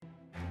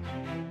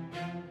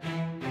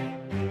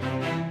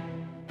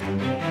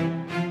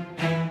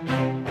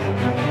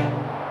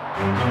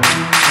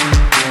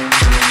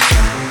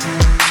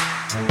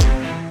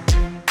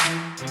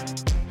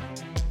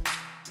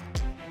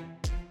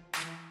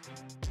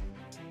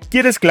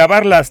¿Quieres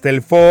clavarla hasta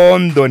el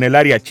fondo en el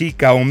área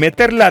chica o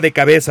meterla de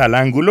cabeza al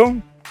ángulo?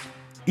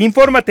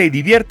 Infórmate y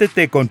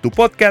diviértete con tu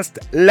podcast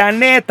La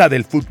Neta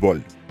del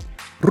Fútbol.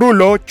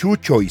 Rulo,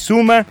 Chucho y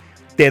Suma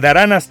te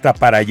darán hasta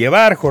para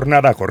llevar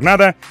jornada a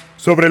jornada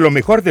sobre lo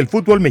mejor del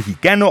fútbol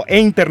mexicano e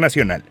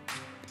internacional.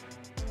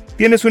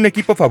 ¿Tienes un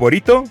equipo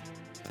favorito?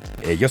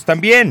 Ellos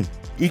también,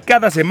 y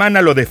cada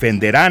semana lo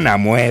defenderán a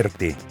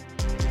muerte.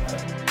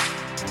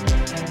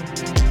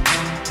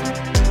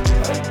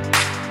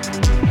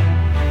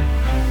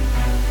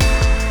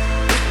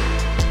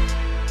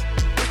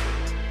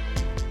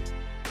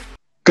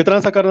 ¿Qué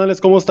tranza,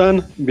 carnales? ¿Cómo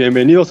están?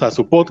 Bienvenidos a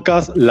su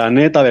podcast La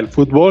Neta del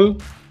Fútbol.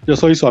 Yo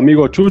soy su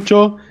amigo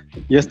Chucho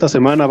y esta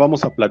semana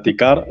vamos a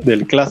platicar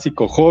del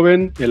clásico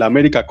joven, el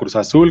América Cruz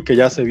Azul, que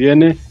ya se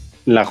viene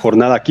en la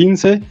jornada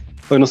 15.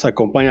 Hoy nos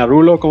acompaña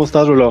Rulo. ¿Cómo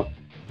estás, Rulo?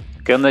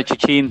 ¿Qué onda,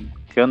 Chuchín?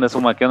 ¿Qué onda,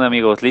 Suma? ¿Qué onda,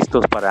 amigos?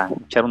 ¿Listos para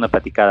echar una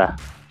platicada?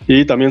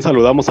 Y también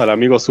saludamos al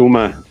amigo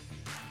Suma.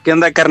 ¿Qué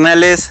onda,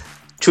 carnales?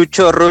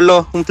 Chucho,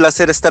 Rulo, un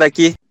placer estar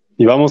aquí.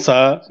 Y vamos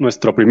a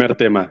nuestro primer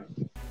tema.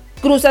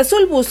 Cruz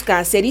Azul busca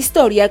hacer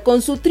historia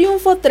con su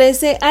triunfo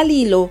 13 al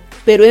hilo,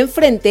 pero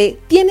enfrente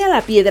tiene a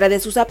la piedra de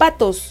sus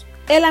zapatos,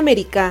 el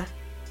América.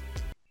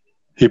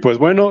 Y pues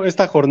bueno,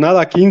 esta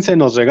jornada 15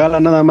 nos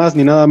regala nada más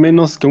ni nada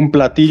menos que un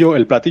platillo,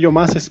 el platillo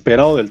más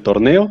esperado del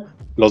torneo.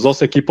 Los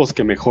dos equipos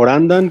que mejor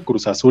andan,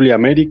 Cruz Azul y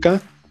América,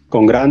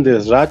 con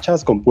grandes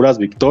rachas, con puras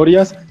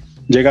victorias.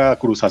 Llega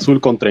Cruz Azul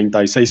con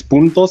 36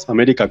 puntos,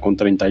 América con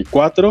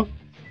 34,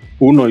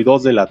 1 y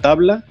 2 de la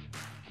tabla.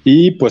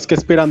 Y pues, ¿qué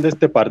esperan de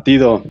este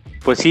partido?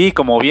 Pues sí,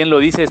 como bien lo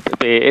dices,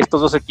 estos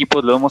dos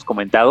equipos, lo hemos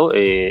comentado,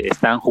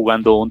 están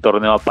jugando un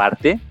torneo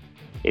aparte.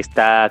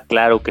 Está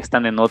claro que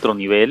están en otro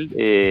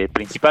nivel,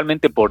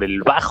 principalmente por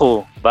el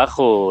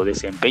bajo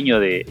desempeño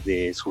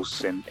de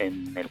sus en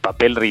el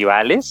papel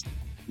rivales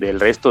del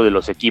resto de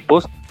los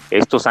equipos.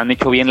 Estos han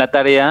hecho bien la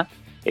tarea,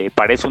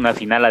 parece una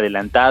final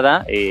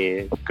adelantada.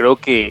 Creo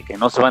que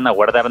no se van a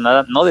guardar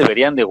nada, no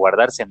deberían de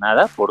guardarse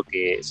nada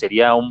porque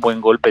sería un buen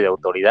golpe de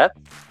autoridad.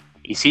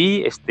 Y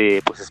sí,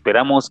 pues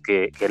esperamos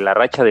que la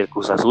racha del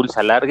Cruz Azul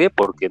se alargue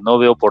porque no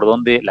veo por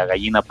dónde la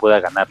gallina pueda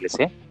ganarles,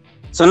 ¿eh?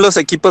 Son los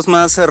equipos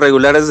más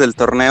regulares del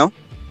torneo.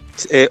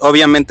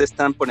 Obviamente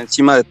están por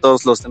encima de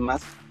todos los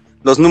demás.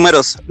 Los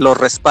números los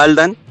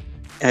respaldan.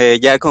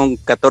 Ya con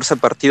 14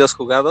 partidos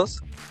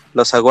jugados,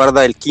 los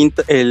aguarda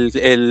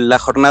la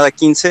jornada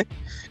 15.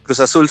 Cruz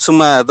Azul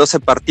suma 12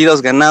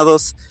 partidos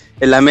ganados.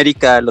 El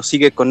América lo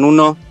sigue con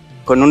uno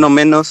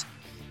menos.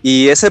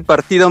 Y ese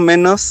partido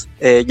menos,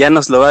 ya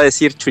nos lo va a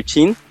decir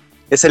Chuchín,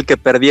 es el que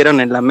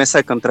perdieron en la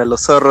Mesa contra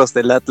los zorros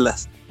del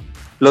Atlas.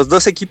 Los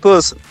dos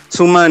equipos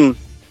suman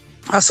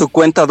a su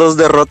cuenta 2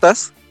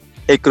 derrotas.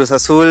 El Cruz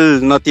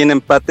Azul no tiene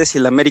empates y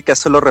el América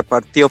solo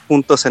repartió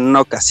puntos en una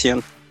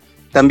ocasión.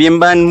 También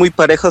van muy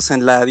parejos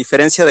en la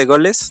diferencia de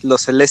goles,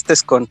 los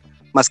celestes con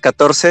más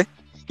 14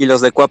 y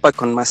los de Cuapa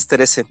con más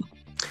 13.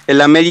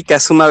 El América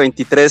suma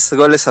 23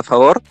 goles a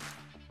favor.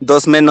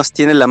 2 menos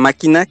tiene la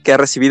máquina, que ha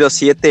recibido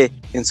 7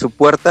 en su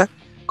puerta,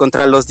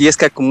 contra los 10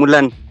 que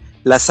acumulan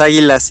las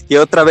Águilas. Y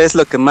otra vez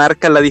lo que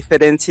marca la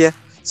diferencia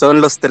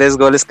son los 3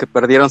 goles que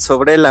perdieron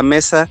sobre la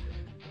Mesa.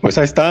 Pues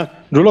ahí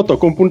está. Rulo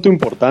tocó un punto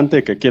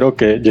importante que quiero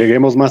que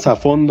lleguemos más a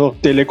fondo.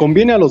 ¿Te le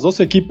conviene a los dos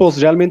equipos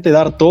realmente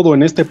dar todo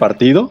en este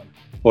partido?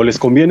 ¿O les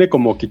conviene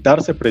como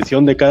quitarse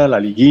presión de cara a la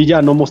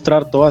liguilla, no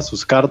mostrar todas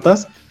sus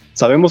cartas?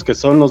 Sabemos que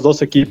son los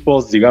dos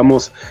equipos,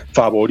 digamos,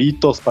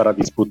 favoritos para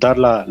disputar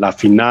la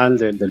final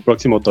del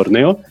próximo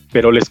torneo,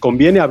 pero les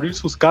conviene abrir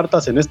sus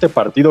cartas en este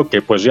partido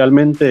que pues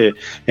realmente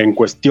en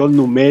cuestión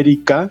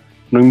numérica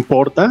no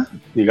importa,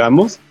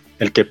 digamos,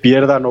 el que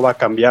pierda no va a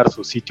cambiar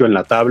su sitio en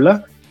la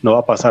tabla, no va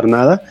a pasar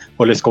nada,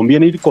 o les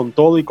conviene ir con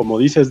todo y como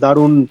dices, dar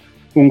un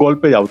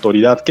golpe de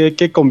autoridad.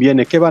 ¿Qué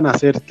conviene? ¿Qué van a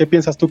hacer? ¿Qué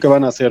piensas tú que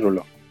van a hacer,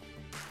 Rulo?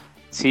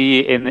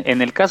 Sí,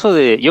 en el caso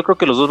yo creo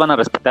que los dos van a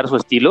respetar su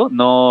estilo,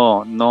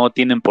 no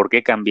tienen por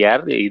qué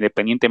cambiar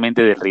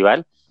independientemente del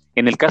rival.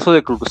 En el caso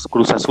de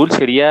Cruz Azul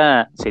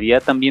sería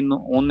también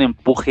un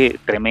empuje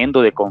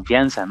tremendo de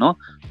confianza, ¿no?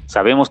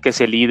 Sabemos que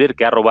es el líder,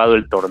 que ha robado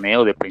el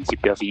torneo de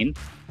principio a fin,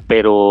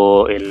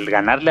 pero el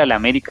ganarle al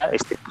América,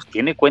 pues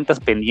tiene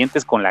cuentas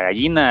pendientes con la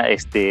gallina,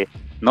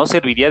 no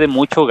serviría de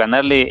mucho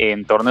ganarle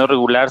en torneo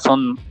regular,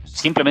 son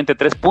simplemente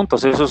 3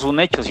 puntos, eso es un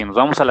hecho, si nos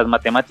vamos a las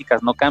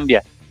matemáticas no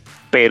cambia.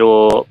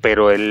 Pero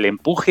el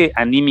empuje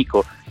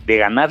anímico de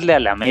ganarle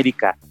al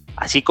América,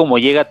 así como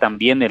llega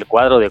también el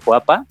cuadro de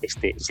Cuapa,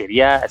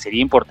 sería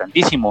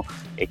importantísimo.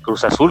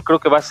 Cruz Azul creo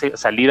que va a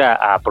salir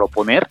a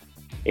proponer.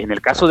 En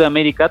el caso de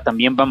América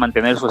también va a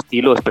mantener su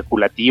estilo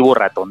especulativo,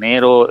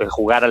 ratonero,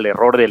 jugar al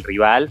error del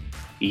rival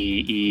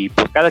y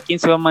pues cada quien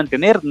se va a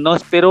mantener. No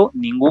espero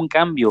ningún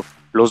cambio.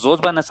 Los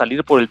dos van a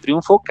salir por el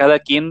triunfo, cada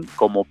quien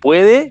como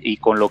puede y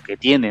con lo que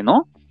tiene,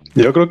 ¿no?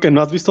 Yo creo que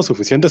no has visto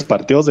suficientes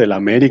partidos del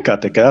América,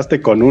 te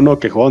quedaste con uno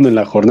que jugaron en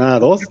la jornada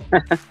 2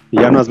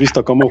 y ya no has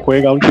visto cómo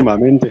juega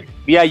últimamente.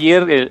 Vi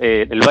ayer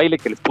el baile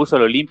que les puso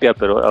al Olimpia,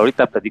 pero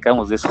ahorita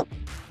platicamos de eso.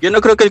 Yo no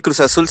creo que el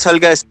Cruz Azul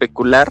salga a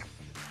especular,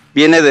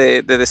 viene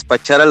de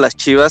despachar a las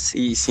Chivas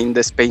y sin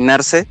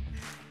despeinarse.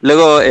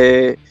 Luego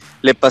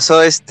le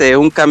pasó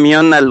un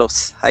camión a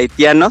los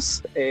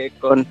haitianos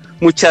con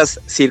muchas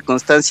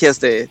circunstancias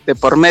de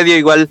por medio.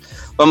 Igual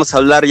vamos a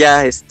hablar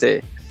ya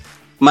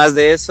más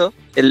de eso.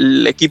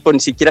 El equipo ni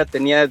siquiera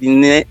tenía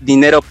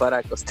dinero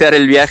para costear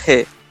el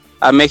viaje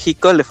a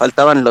México, le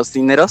faltaban los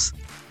dineros.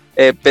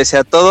 Pese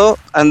a todo,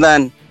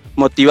 andan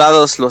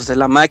motivados los de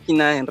la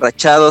máquina,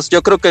 enrachados.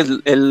 Yo creo que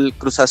el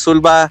Cruz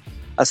Azul va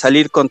a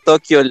salir con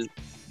Tokio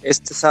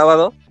este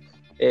sábado.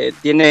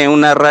 Tiene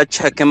una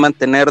racha que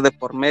mantener de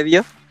por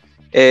medio.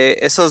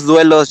 Esos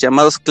duelos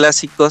llamados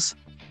clásicos,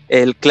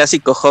 el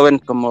clásico joven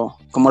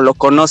como lo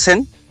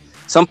conocen,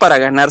 son para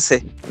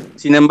ganarse.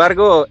 Sin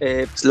embargo,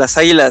 pues las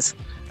Águilas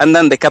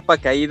andan de capa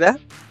caída.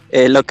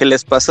 Lo que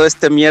les pasó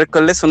este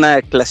miércoles,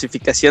 una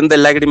clasificación de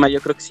lágrima,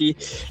 yo creo que sí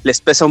les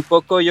pesa un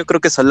poco. Yo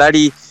creo que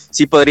Solari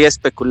sí podría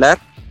especular,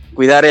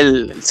 cuidar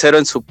el cero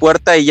en su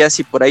puerta, y ya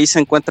si por ahí se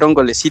encuentra un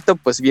golecito,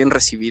 pues bien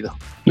recibido.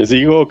 Les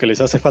digo que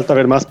les hace falta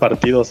ver más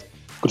partidos.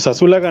 Cruz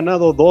Azul ha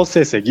ganado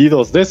 12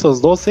 seguidos. De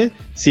esos 12,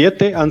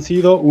 7 han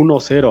sido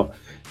 1-0.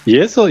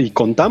 Y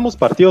contamos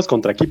partidos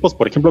contra equipos,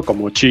 por ejemplo,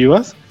 como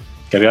Chivas,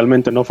 que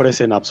realmente no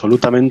ofrecen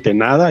absolutamente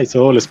nada y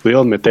solo les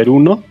pudieron meter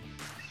 1.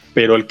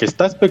 Pero el que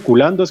está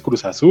especulando es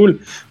Cruz Azul.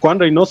 Juan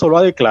Reynoso lo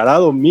ha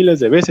declarado miles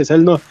de veces.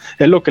 Él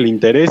lo que le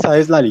interesa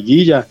es la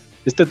liguilla.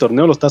 Este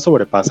torneo lo está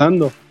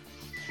sobrepasando.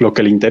 Lo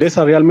que le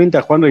interesa realmente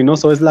a Juan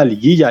Reynoso es la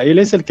liguilla. Él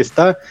es el que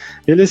está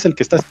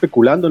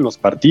especulando en los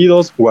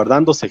partidos,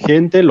 guardándose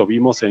gente. Lo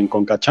vimos en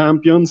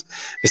Concachampions.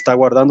 Está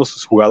guardando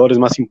sus jugadores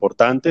más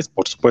importantes,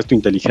 por supuesto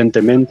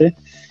inteligentemente.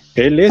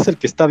 Él es el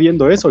que está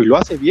viendo eso y lo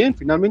hace bien.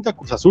 Finalmente a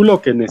Cruz Azul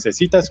lo que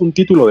necesita es un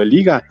título de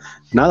liga,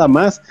 nada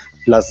más.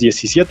 Las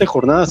 17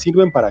 jornadas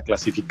sirven para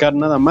clasificar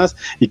nada más,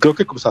 y creo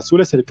que Cruz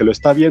Azul es el que lo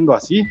está viendo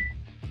así.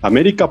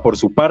 América, por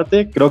su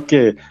parte, creo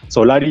que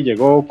Solari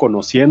llegó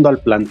conociendo al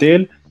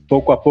plantel,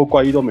 poco a poco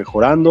ha ido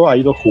mejorando, ha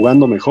ido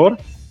jugando mejor,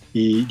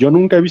 y yo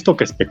nunca he visto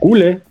que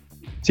especule,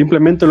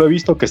 simplemente lo he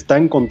visto que está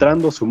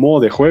encontrando su modo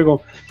de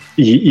juego.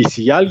 Y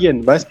si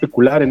alguien va a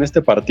especular en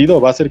este partido,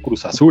 va a ser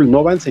Cruz Azul.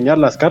 No va a enseñar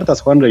las cartas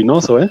Juan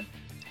Reynoso,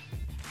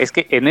 Es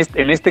que en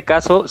este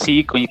caso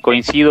sí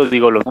coincido,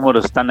 digo, los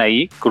números están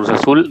ahí. Cruz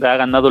Azul ha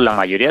ganado la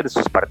mayoría de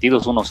sus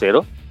partidos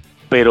 1-0,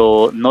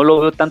 pero no lo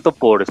veo tanto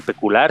por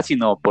especular,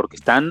 sino porque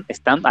están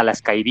a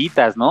las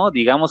caíditas, ¿no?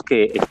 Digamos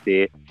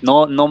que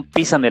no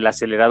pisan el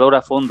acelerador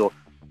a fondo.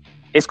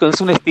 Es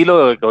un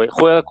estilo que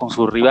juega con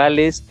sus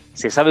rivales,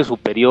 se sabe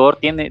superior,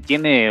 tiene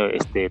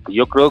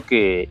yo creo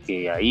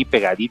que ahí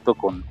pegadito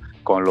con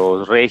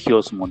los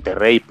Regios,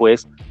 Monterrey,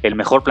 pues el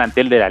mejor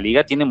plantel de la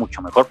liga, tiene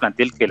mucho mejor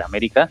plantel que el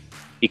América,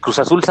 y Cruz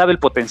Azul sabe el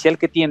potencial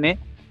que tiene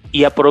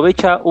y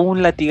aprovecha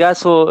un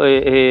latigazo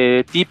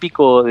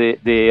típico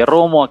de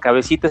Romo a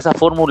cabecita. Esa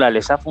fórmula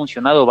les ha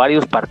funcionado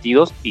varios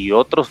partidos y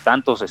otros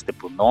tantos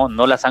pues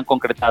no las han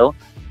concretado,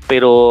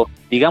 pero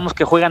digamos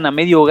que juegan a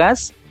medio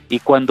gas. Y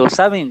cuando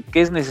saben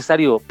que es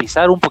necesario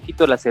pisar un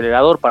poquito el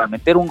acelerador para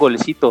meter un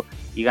golecito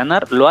y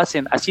ganar, lo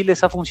hacen. Así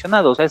les ha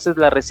funcionado. O sea, esa es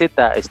la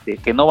receta,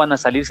 que no van a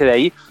salirse de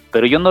ahí,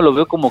 pero yo no lo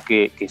veo como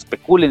que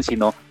especulen,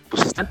 sino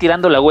pues están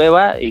tirando la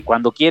hueva y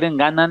cuando quieren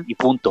ganan y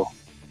punto.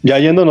 Ya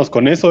yéndonos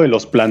con eso de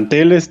los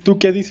planteles, ¿tú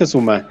qué dices,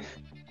 Suma?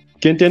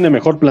 ¿Quién tiene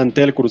mejor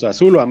plantel, Cruz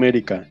Azul o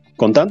América?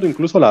 Contando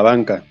incluso la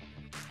banca.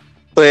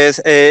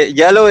 Pues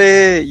ya lo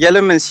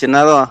he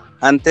mencionado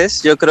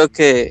antes. Yo creo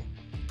que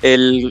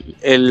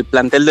el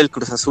plantel del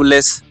Cruz Azul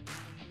es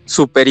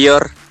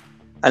superior,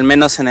 al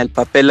menos en el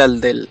papel, al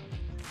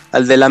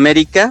del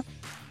América,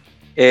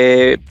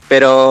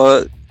 pero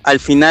al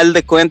final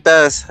de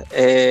cuentas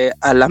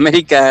al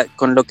América,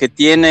 con lo que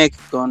tiene,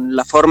 con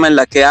la forma en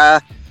la que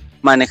ha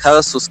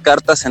manejado sus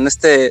cartas en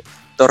este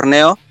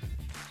torneo,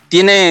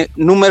 tiene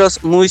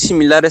números muy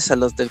similares a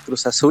los del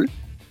Cruz Azul.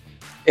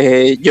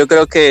 Yo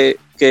creo que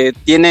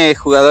tiene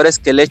jugadores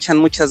que le echan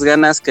muchas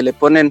ganas, que le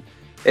ponen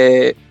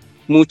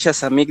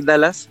muchas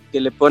amígdalas, que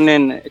le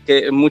ponen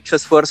mucho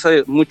esfuerzo,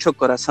 mucho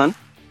corazón.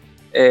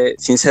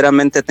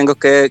 Sinceramente tengo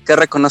que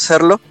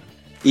reconocerlo,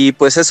 y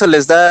pues eso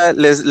les da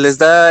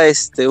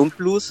un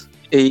plus.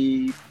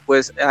 Y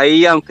pues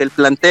ahí, aunque el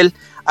plantel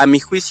a mi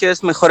juicio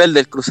es mejor el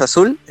del Cruz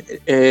Azul,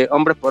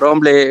 hombre por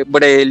hombre,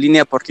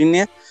 línea por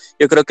línea,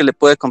 yo creo que le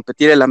puede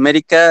competir el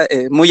América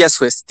muy a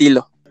su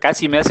estilo.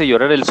 Casi me hace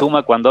llorar el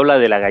Suma cuando habla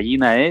de la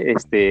gallina,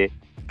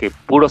 que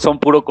puro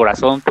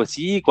corazón. Pues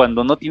sí,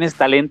 cuando no tienes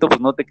talento,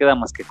 pues no te queda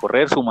más que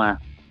correr, Suma.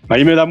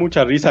 Ahí me da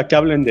mucha risa que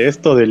hablen de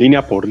esto de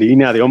línea por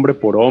línea, de hombre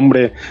por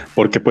hombre,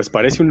 porque pues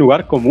parece un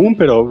lugar común,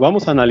 pero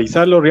vamos a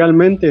analizarlo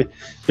realmente.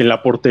 En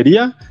la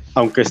portería,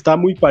 aunque está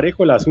muy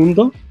parejo el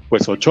asunto,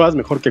 pues Ochoa es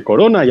mejor que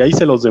Corona, y ahí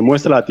se los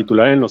demuestra la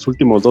titular en los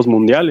últimos 2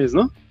 mundiales,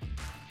 ¿no?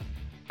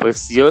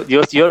 Pues yo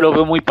lo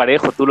veo muy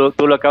parejo, tú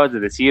lo acabas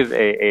de decir.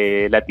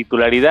 La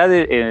titularidad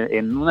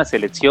en una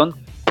selección,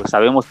 pues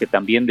sabemos que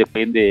también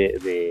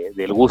depende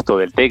del gusto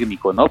del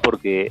técnico, ¿no?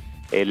 Porque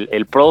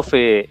el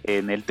profe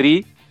en el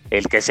Tri,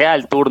 el que sea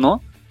el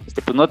turno,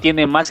 pues no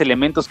tiene más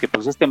elementos que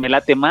pues me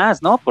late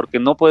más, ¿no? Porque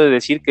no puede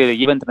decir que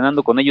lleva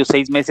entrenando con ellos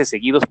 6 meses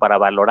seguidos para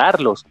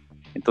valorarlos.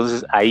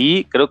 Entonces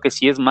ahí creo que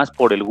sí es más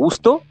por el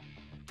gusto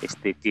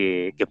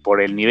que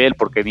por el nivel,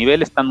 porque el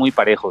nivel están muy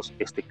parejos.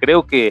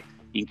 Creo que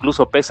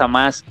incluso pesa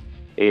más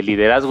el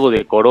liderazgo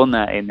de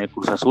Corona en el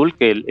Cruz Azul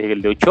que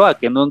el de Ochoa,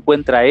 que no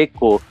encuentra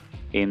eco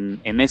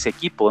en ese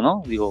equipo,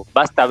 ¿no? Digo,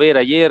 basta ver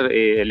ayer,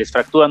 les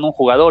fracturan un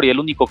jugador y el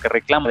único que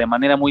reclama de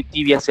manera muy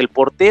tibia es el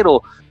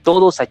portero,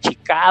 todos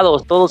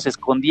achicados, todos se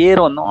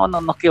escondieron,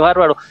 no, qué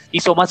bárbaro,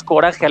 hizo más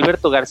coraje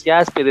Alberto García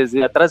Aspe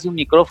desde atrás de un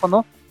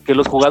micrófono que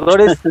los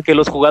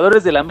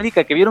jugadores del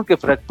América, que vieron que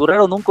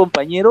fracturaron un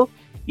compañero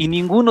y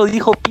ninguno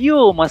dijo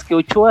pío, más que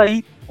Ochoa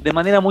ahí de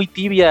manera muy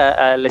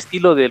tibia, al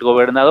estilo del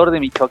gobernador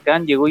de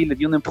Michoacán, llegó y le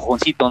dio un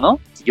empujoncito, ¿no?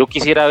 Yo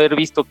quisiera haber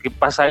visto qué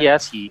pasa allá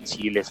si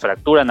les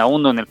fracturan a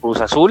uno en el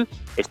Cruz Azul,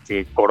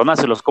 Corona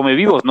se los come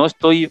vivos. No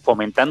estoy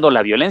fomentando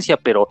la violencia,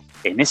 pero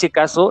en ese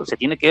caso se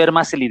tiene que ver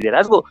más el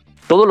liderazgo.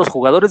 Todos los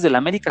jugadores del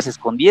América se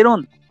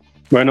escondieron.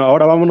 Bueno,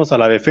 ahora vámonos a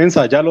la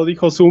defensa. Ya lo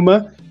dijo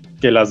Suma,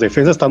 que las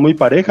defensas están muy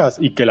parejas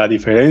y que la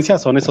diferencia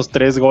son esos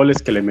 3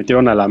 goles que le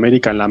metieron al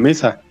América en la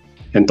mesa.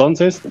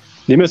 Entonces,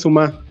 dime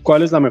Suma,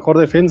 ¿cuál es la mejor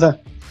defensa?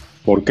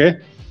 ¿Por qué?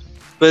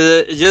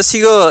 Pues yo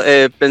sigo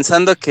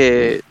pensando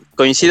que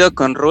coincido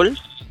con Rul,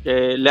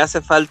 le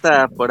hace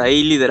falta por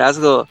ahí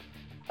liderazgo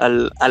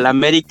al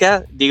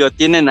América. Digo,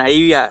 tienen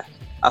ahí a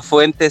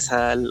Fuentes,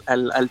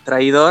 al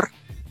traidor,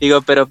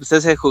 digo, pero pues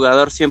ese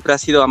jugador siempre ha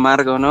sido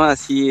amargo, ¿no?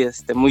 Así,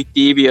 muy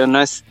tibio,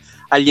 no es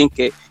alguien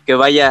que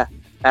vaya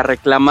a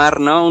reclamar,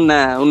 ¿no?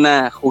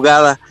 Una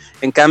jugada.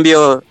 En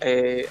cambio,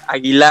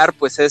 Aguilar,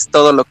 pues es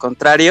todo lo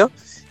contrario.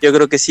 Yo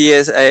creo que sí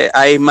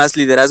hay más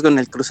liderazgo en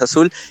el Cruz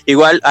Azul.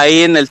 Igual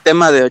ahí en el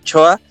tema de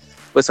Ochoa,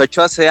 pues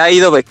Ochoa se ha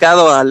ido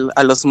becado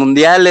a los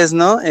mundiales,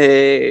 ¿no?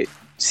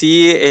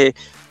 Sí,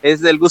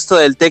 es del gusto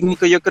del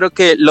técnico. Yo creo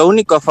que lo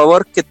único a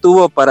favor que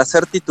tuvo para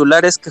ser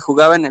titular es que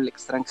jugaba en el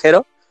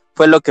extranjero.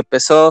 Fue lo que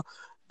pesó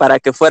para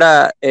que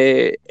fuera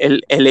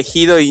el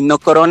elegido y no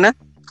Corona.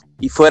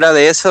 Y fuera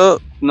de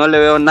eso, no le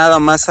veo nada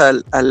más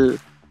al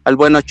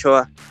buen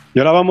Ochoa. Y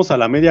ahora vamos a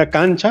la media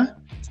cancha,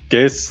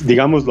 que es,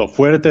 digamos, lo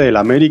fuerte del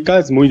América.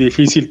 Es muy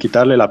difícil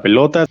quitarle la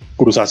pelota.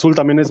 Cruz Azul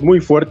también es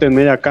muy fuerte en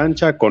media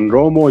cancha, con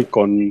Romo y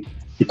con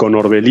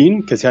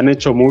Orbelín, que se han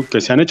hecho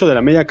de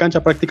la media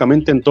cancha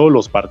prácticamente en todos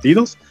los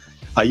partidos.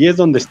 Ahí es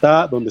donde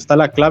está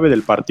la clave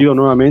del partido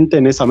nuevamente,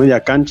 en esa media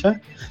cancha,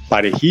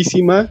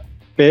 parejísima,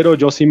 pero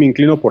yo sí me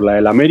inclino por la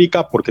del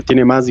América porque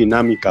tiene más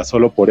dinámica,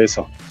 solo por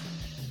eso.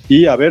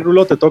 Y a ver,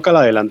 Rulo, te toca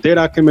la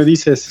delantera, ¿qué me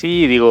dices?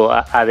 Sí, digo,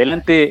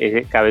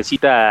 adelante,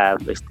 Cabecita,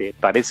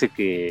 parece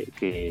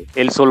que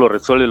él solo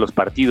resuelve los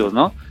partidos,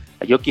 ¿no?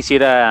 Yo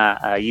quisiera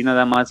ahí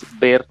nada más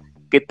ver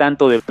qué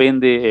tanto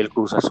depende el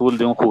Cruz Azul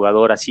de un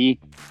jugador así.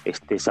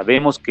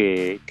 Sabemos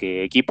que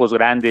equipos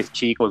grandes,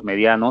 chicos,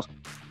 medianos,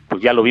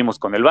 pues ya lo vimos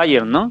con el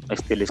Bayern, ¿no?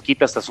 Les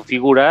quita hasta su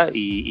figura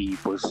y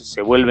pues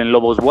se vuelven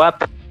lobos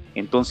WAP.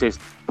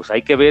 Entonces, pues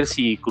hay que ver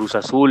si Cruz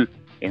Azul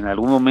en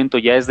algún momento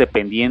ya es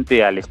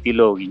dependiente al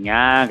estilo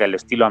Guiñac, al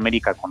estilo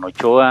América con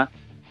Ochoa,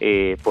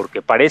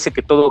 porque parece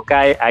que todo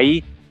cae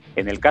ahí.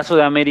 En el caso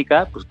de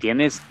América, pues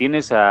tienes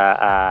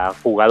a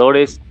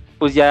jugadores,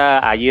 pues ya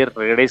ayer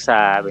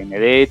regresa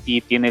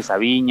Benedetti, tienes a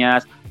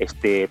Viñas,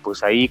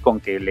 pues ahí con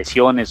que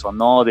lesiones o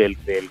no del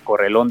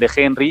correlón de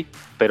Henry,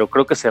 pero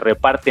creo que se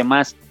reparte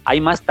más. Hay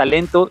más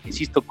talento,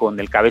 insisto, con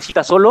el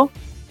Cabecita solo,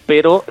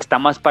 pero está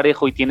más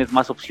parejo y tienes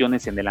más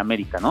opciones en el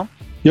América, ¿no?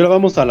 Y ahora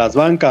vamos a las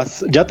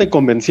bancas. ¿Ya te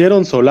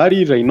convencieron Solari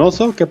y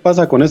Reynoso? ¿Qué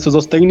pasa con estos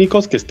dos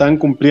técnicos que están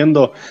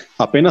cumpliendo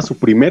apenas su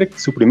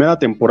primera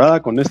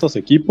temporada con estos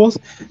equipos?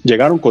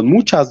 Llegaron con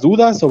muchas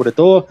dudas, sobre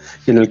todo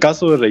en el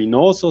caso de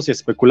Reynoso, se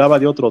especulaba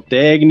de otro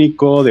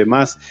técnico, de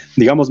más,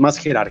 digamos, más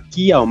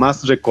jerarquía o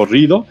más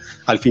recorrido.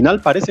 Al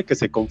final parece que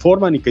se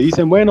conforman y que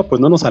dicen, bueno,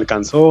 pues no nos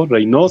alcanzó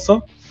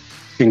Reynoso.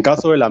 En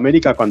caso del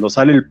América, cuando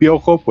sale el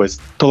Piojo, pues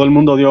todo el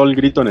mundo dio el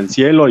grito en el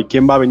cielo. ¿Y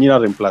quién va a venir a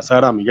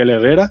reemplazar a Miguel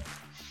Herrera?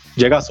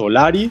 Llega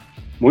Solari,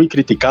 muy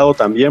criticado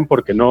también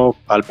porque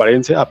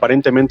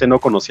aparentemente no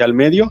conocía el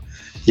medio,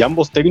 y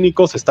ambos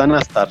técnicos están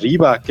hasta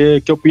arriba.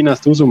 ¿Qué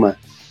opinas tú, Zuma?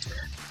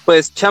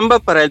 Pues chamba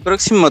para el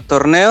próximo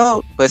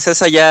torneo, pues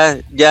esa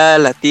ya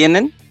la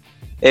tienen.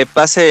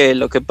 Pase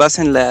lo que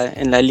pase en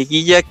la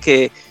liguilla,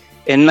 que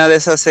en una de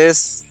esas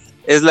es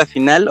la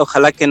final,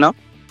 ojalá que no.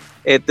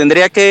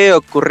 Tendría que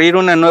ocurrir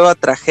una nueva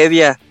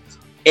tragedia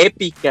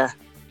épica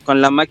con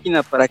la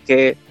máquina para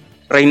que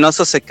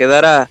Reynoso se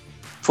quedara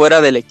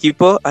fuera del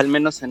equipo, al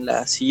menos en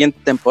la siguiente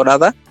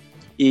temporada.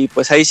 Y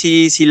pues ahí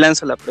sí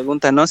lanzo la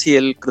pregunta, ¿no? Si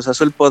el Cruz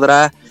Azul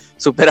podrá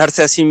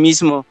superarse a sí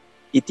mismo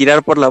y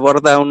tirar por la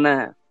borda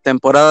una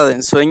temporada de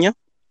ensueño,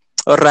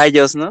 o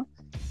rayos, ¿no?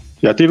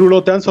 ¿Y a ti,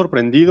 Rulo, te han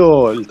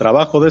sorprendido el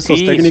trabajo de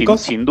estos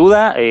técnicos? Sin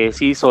duda,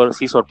 sí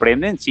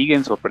sorprenden,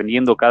 siguen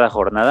sorprendiendo cada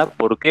jornada.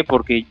 ¿Por qué?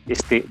 Porque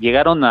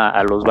llegaron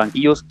a los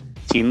banquillos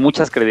sin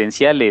muchas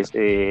credenciales,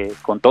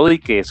 con todo y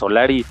que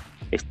Solari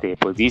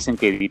pues dicen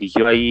que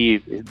dirigió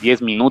ahí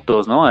 10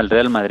 minutos, ¿no? Al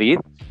Real Madrid,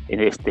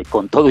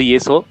 con todo y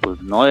eso,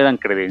 pues no eran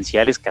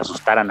credenciales que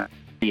asustaran a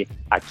nadie.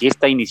 Aquí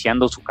está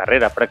iniciando su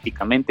carrera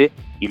prácticamente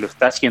y lo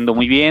está haciendo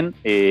muy bien,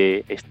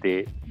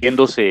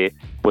 yéndose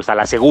pues a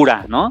la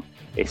segura, ¿no?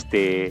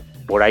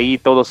 Por ahí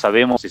todos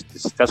sabemos, si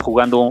estás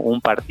jugando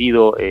un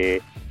partido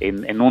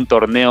en un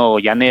torneo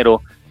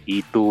llanero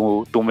y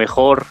tu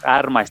mejor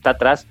arma está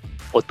atrás,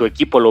 o tu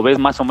equipo lo ves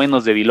más o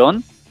menos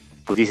debilón,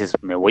 pues dices,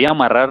 me voy a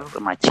amarrar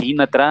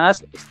machín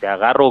atrás,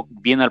 agarro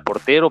bien al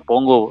portero,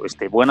 pongo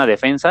buena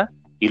defensa,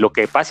 y lo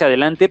que pase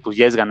adelante, pues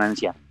ya es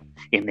ganancia.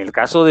 En el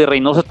caso de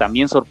Reynoso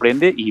también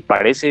sorprende y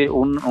parece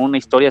una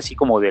historia así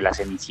como de la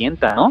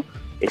Cenicienta, ¿no?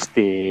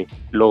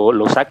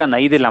 Lo sacan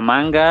ahí de la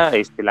manga,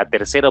 la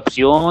tercera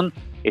opción,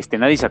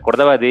 nadie se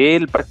acordaba de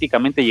él,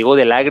 prácticamente llegó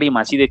de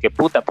lágrimas, así de que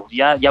puta, pues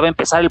ya va a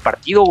empezar el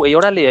partido, güey,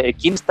 órale,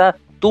 ¿quién está?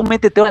 Tú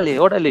métete,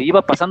 órale,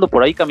 iba pasando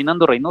por ahí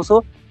caminando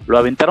Reynoso, lo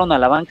aventaron a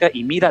la banca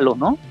y míralo,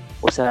 ¿no?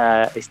 O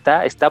sea,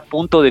 está a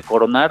punto de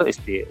coronar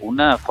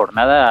una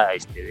jornada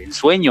de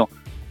ensueño,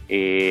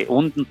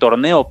 un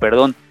torneo,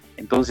 perdón.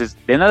 Entonces,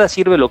 de nada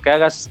sirve lo que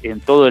hagas en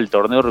todo el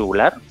torneo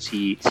regular,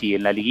 si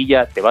en la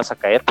liguilla te vas a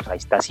caer, pues ahí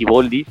está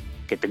Siboldi,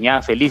 que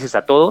tenía felices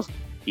a todos,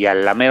 y a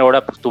la mera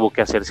hora pues tuvo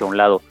que hacerse a un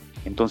lado.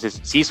 Entonces,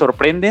 sí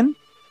sorprenden,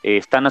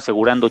 están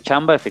asegurando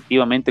chamba,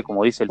 efectivamente,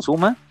 como dice el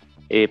Zuma,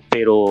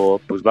 pero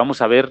pues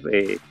vamos a ver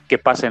qué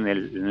pasa en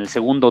el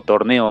segundo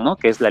torneo, ¿no?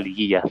 Que es la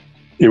liguilla.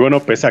 Y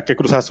bueno, pese a que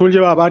Cruz Azul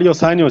lleva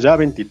varios años, ya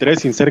 23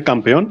 sin ser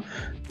campeón,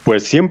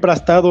 pues siempre ha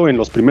estado en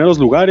los primeros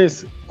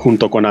lugares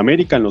junto con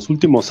América en los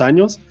últimos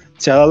años.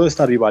 Se ha dado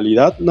esta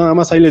rivalidad, nada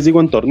más ahí les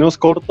digo, en torneos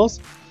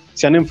cortos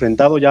se han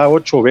enfrentado ya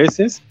 8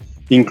 veces,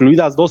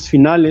 incluidas 2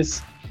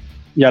 finales,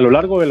 y a lo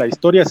largo de la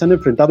historia se han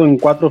enfrentado en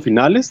 4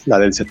 finales, la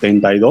del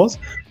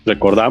 72,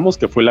 recordamos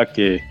que fue la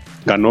que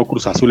ganó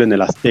Cruz Azul en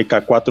el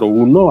Azteca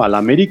 4-1 al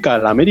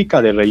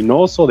América de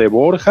Reynoso, de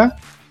Borja,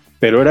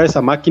 pero era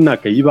esa máquina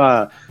que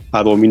iba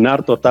a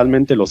dominar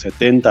totalmente los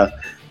 70.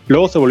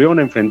 Luego se volvieron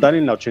a enfrentar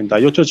en la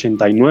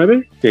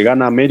 88-89, que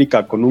gana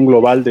América con un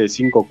global de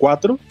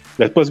 5-4.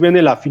 Después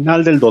viene la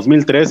final del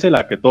 2013,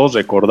 la que todos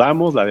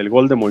recordamos, la del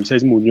gol de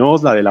Moisés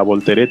Muñoz, la de la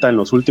voltereta en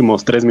los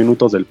últimos 3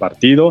 minutos del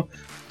partido,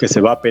 que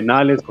se va a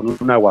penales con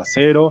un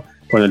aguacero,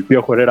 con el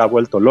Piojo Herrera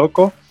vuelto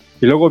loco.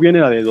 Y luego viene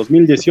la de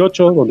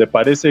 2018, donde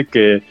parece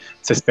que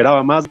se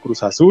esperaba más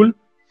Cruz Azul,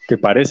 que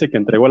parece que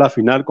entregó la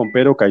final con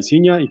Pedro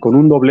Caiciña y con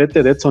un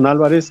doblete de Edson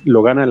Álvarez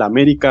lo gana el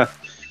América.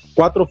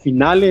 4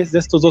 finales de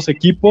estos 2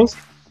 equipos,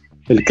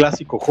 el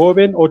clásico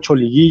joven, 8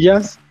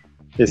 liguillas,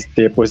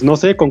 pues no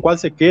sé con cuál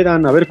se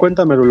quedan. A ver,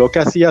 cuéntamelo, lo que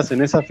hacías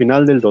en esa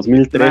final del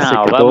 2013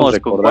 que todos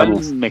recordamos.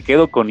 ¿Con cuál me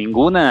quedo? Con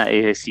ninguna,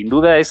 sin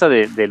duda esa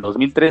del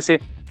 2013,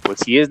 pues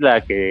sí es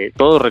la que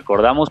todos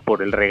recordamos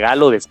por el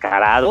regalo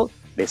descarado,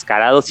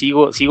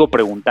 sigo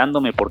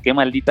preguntándome por qué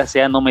maldita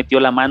sea no metió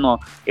la mano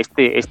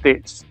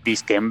este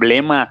disque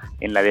emblema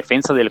en la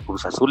defensa del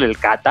Cruz Azul, el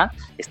Cata,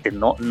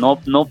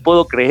 no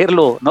puedo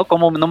creerlo, ¿no?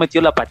 Cómo no metió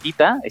la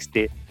patita,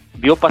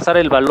 vio pasar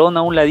el balón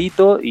a un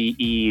ladito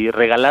y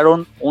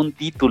regalaron un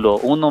título,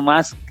 uno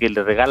más que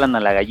le regalan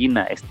a la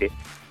gallina,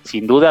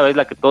 sin duda es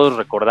la que todos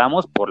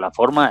recordamos por la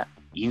forma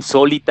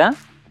insólita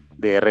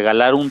de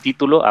regalar un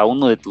título a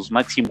uno de tus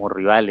máximos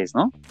rivales,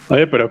 ¿no?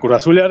 Oye, pero Cruz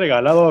Azul le ha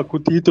regalado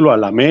un título a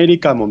la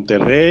América, a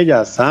Monterrey,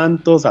 a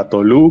Santos, a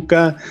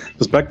Toluca,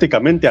 pues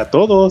prácticamente a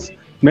todos,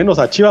 menos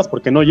a Chivas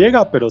porque no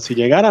llega, pero si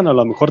llegaran a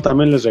lo mejor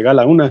también les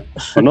regala una,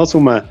 ¿o no,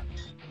 Zuma?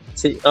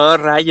 Sí,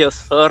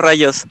 rayos.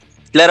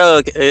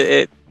 Claro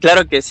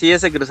que sí,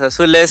 ese Cruz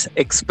Azul es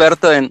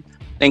experto en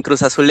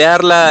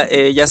cruzazulearla,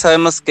 ya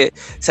sabemos que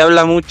se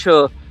habla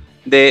mucho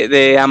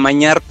de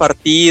amañar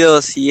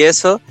partidos y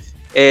eso,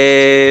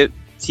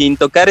 sin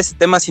tocar ese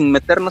tema, sin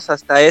meternos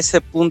hasta ese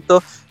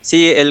punto,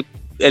 sí,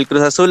 el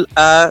Cruz Azul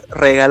ha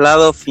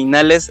regalado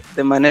finales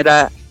de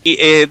manera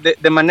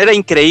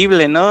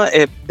increíble, ¿no?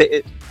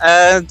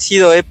 Han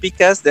sido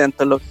épicas, de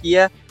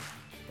antología,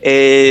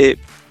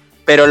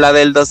 pero la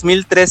del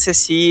 2013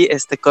 sí,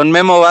 con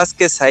Memo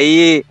Vázquez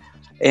ahí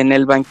en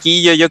el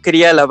banquillo, yo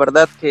quería la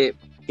verdad que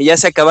ya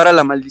se acabara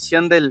la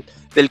maldición del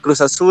Cruz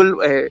Azul,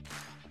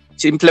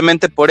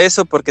 simplemente por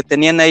eso, porque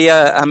tenían ahí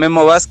a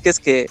Memo Vázquez,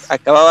 que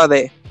acababa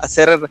de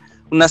hacer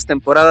unas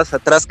temporadas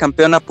atrás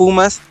campeón a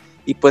Pumas,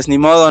 y pues ni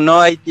modo, ¿no?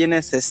 Ahí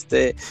tienes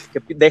que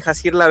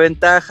dejas ir la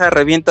ventaja,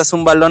 revientas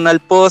un balón al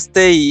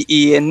poste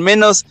y en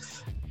menos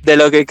de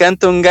lo que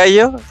canta un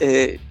gallo,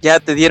 ya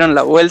te dieron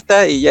la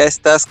vuelta y ya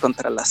estás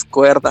contra las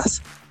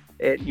cuerdas.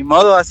 Ni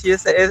modo, así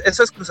es,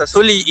 eso es Cruz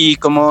Azul, y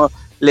como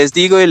les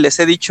digo y les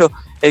he dicho,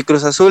 el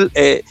Cruz Azul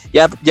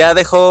ya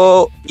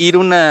dejó ir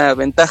una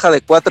ventaja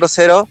de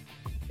 4-0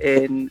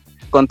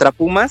 contra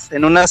Pumas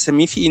en una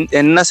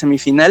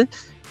semifinal,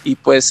 y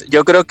pues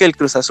yo creo que el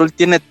Cruz Azul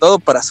tiene todo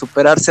para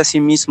superarse a sí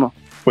mismo.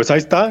 Pues ahí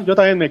está, yo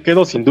también me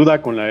quedo sin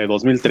duda con la de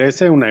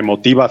 2013, una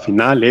emotiva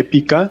final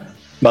épica,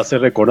 va a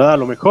ser recordada. A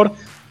lo mejor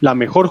la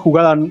mejor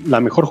jugada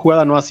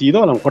no ha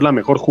sido, a lo mejor la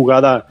mejor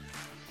jugada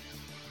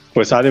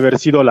pues ha de haber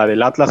sido la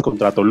del Atlas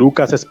contra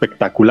Toluca, es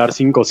espectacular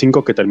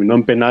 5-5 que terminó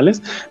en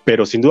penales,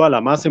 pero sin duda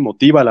la más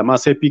emotiva, la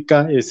más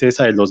épica es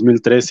esa del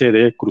 2013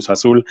 de Cruz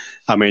Azul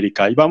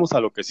América. Y vamos a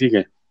lo que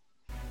sigue.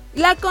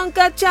 La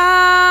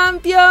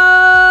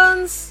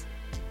Concachampions.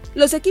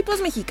 Los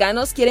equipos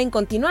mexicanos quieren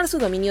continuar su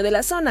dominio de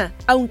la zona,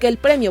 aunque el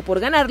premio por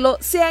ganarlo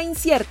sea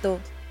incierto.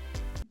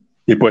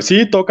 Y pues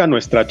sí, toca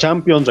nuestra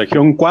Champions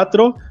Región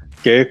 4,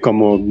 que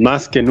como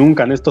más que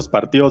nunca en estos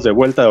partidos de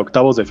vuelta de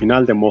octavos de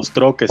final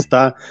demostró que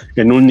está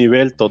en un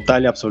nivel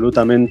total y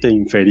absolutamente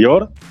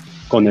inferior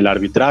con el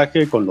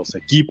arbitraje, con los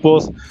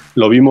equipos.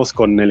 Lo vimos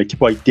con el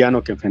equipo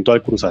haitiano que enfrentó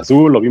al Cruz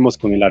Azul, lo vimos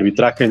con el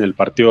arbitraje en el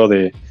partido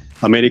de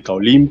América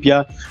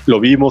Olimpia,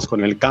 lo vimos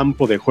con el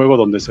campo de juego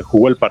donde se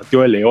jugó el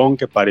partido de León,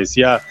 que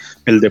parecía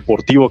el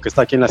Deportivo que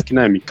está aquí en la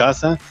esquina de mi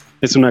casa.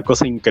 Es una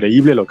cosa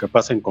increíble lo que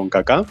pasa en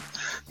CONCACAF.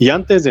 Y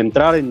antes de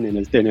entrar en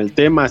el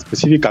tema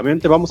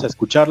específicamente, vamos a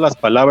escuchar las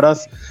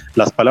palabras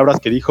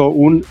que dijo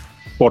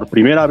por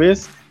primera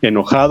vez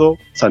enojado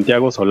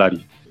Santiago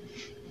Solari.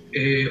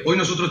 Hoy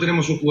nosotros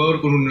tenemos un jugador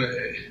con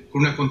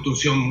una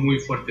contusión muy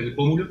fuerte en el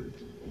pómulo,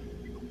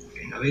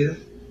 en la veda.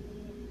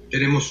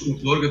 Tenemos un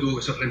jugador que tuvo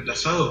que ser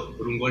reemplazado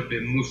por un golpe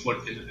muy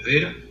fuerte en la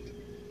cadera,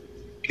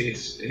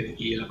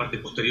 y en la parte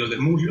posterior del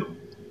muslo,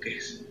 que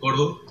es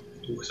Córdoba,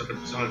 tuvo que ser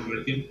reemplazado en el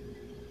primer tiempo.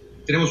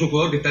 Tenemos un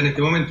jugador que está en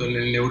este momento en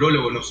el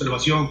neurólogo en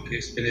observación, que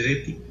es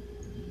Benedetti,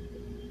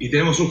 y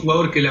tenemos un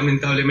jugador que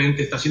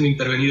lamentablemente está siendo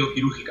intervenido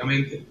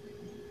quirúrgicamente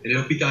en el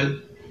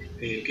hospital,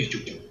 que es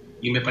Chucho.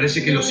 Y me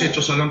parece que los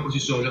hechos hablan por sí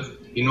solos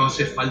y no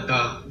hace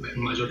falta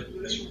mayor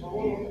explicación.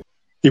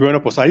 Y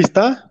bueno, pues ahí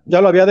está,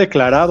 ya lo había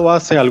declarado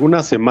hace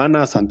algunas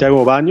semanas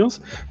Santiago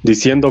Baños,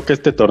 diciendo que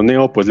este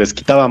torneo pues les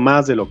quitaba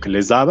más de lo que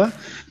les daba,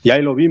 y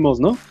ahí lo vimos,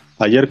 ¿no?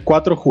 Ayer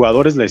 4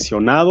 jugadores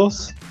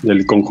lesionados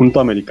del conjunto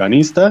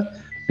americanista,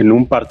 en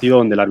un partido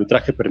donde el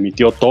arbitraje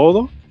permitió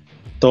todo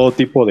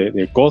tipo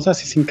de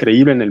cosas. Es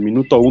increíble, en el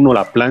minuto 1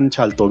 la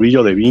plancha al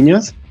tobillo de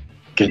Viñas,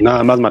 que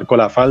nada más marcó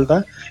la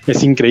falta.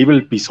 Es increíble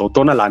el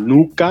pisotón a la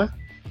nuca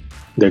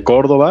de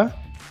Córdoba,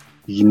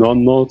 y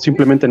no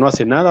simplemente no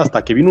hace nada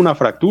hasta que vino una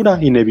fractura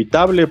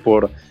inevitable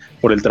por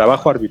el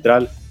trabajo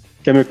arbitral.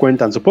 ¿Qué me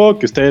cuentan? Supongo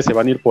que ustedes se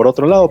van a ir por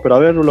otro lado, pero a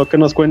ver, Rulo, ¿qué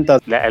nos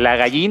cuentas? La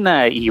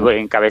gallina y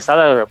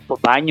encabezada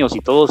Baños y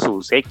todo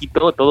su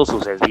séquito, todos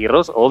sus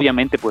esbirros,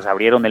 obviamente pues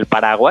abrieron el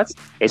paraguas,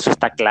 eso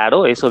está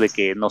claro, eso de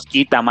que nos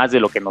quita más de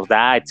lo que nos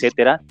da,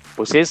 etcétera,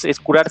 pues es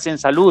curarse en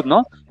salud,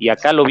 ¿no? Y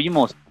acá lo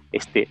vimos,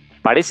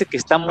 parece que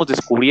estamos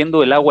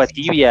descubriendo el agua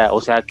tibia, o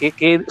sea,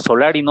 que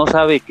Solari no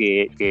sabe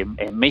que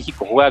en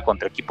México juega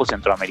contra equipos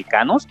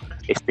centroamericanos,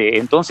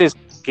 entonces,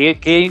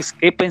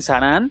 ¿qué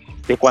pensarán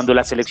de cuando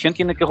la selección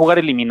tiene que jugar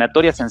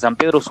eliminatorias en San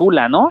Pedro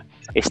Sula, ¿no?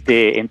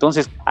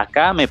 Entonces,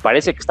 acá me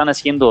parece que están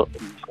haciendo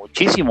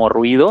muchísimo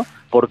ruido.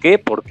 ¿Por qué?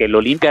 Porque el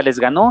Olimpia les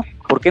ganó.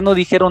 ¿Por qué no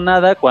dijeron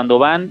nada cuando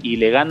van y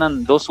le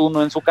ganan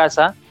 2-1 en su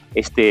casa?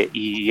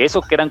 Y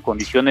eso que eran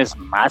condiciones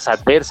más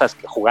adversas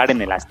que jugar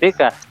en el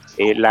Azteca.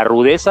 La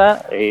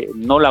rudeza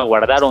no la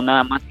guardaron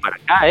nada más para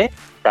acá,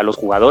 O sea, los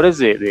jugadores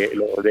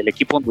del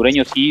equipo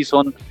hondureño sí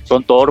son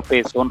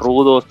torpes, son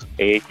rudos.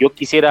 Yo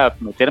quisiera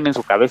meterme en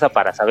su cabeza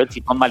para saber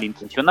si son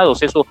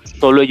malintencionados. Eso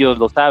solo ellos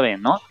lo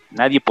saben, ¿no?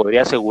 Nadie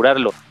podría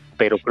asegurarlo.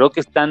 Pero creo que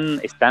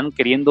están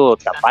queriendo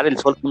tapar el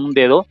sol con un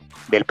dedo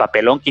del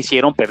papelón que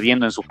hicieron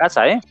perdiendo en su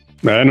casa,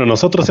 Bueno,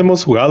 nosotros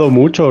hemos jugado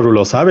mucho,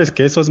 Rulo, sabes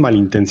que eso es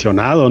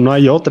malintencionado, no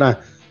hay otra.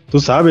 Tú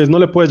sabes, no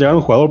le puedes llegar a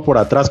un jugador por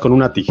atrás con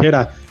una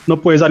tijera,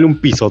 no puedes darle un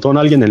pisotón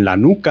a alguien en la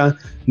nuca,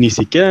 ni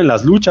siquiera en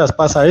las luchas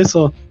pasa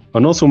eso. ¿O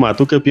no, Suma?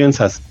 ¿Tú qué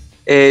piensas?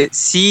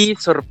 Sí,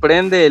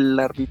 sorprende el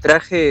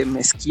arbitraje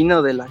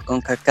mezquino de la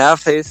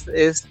CONCACAF,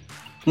 es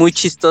muy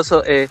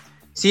chistoso.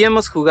 Sí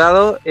hemos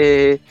jugado,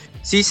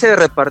 sí se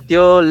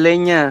repartió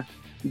leña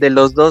de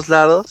los dos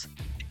lados.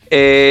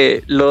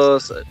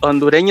 Los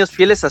hondureños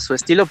fieles a su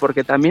estilo,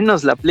 porque también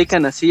nos la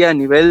aplican así a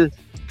nivel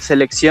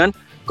selección,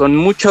 con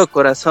mucho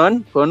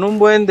corazón, con un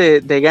buen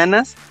de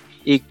ganas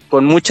y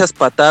con muchas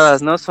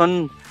patadas, ¿no?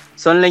 Son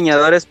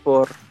leñadores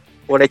por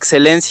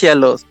excelencia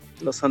los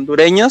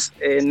hondureños.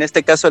 En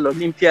este caso el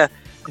Olimpia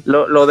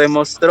lo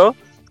demostró,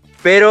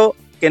 pero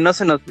que no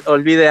se nos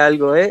olvide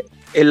algo,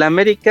 el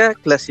América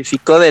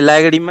clasificó de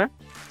lágrima,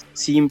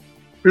 sin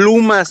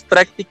plumas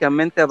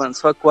prácticamente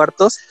avanzó a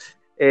cuartos.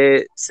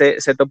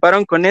 Se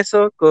toparon con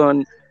eso,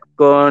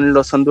 con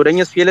los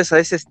hondureños fieles a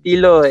ese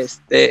estilo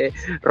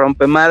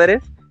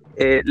rompemadres,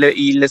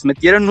 y les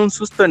metieron un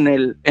susto en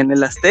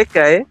el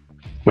Azteca,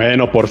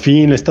 Bueno, por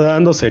fin le está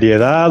dando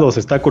seriedad o se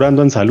está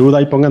curando en salud,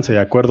 ahí pónganse de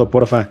acuerdo,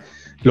 porfa.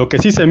 Lo que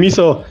sí se me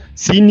hizo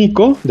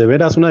cínico, de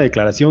veras una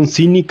declaración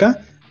cínica,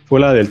 fue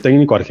la del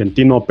técnico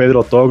argentino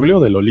Pedro Toglio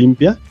del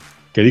Olimpia,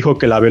 que dijo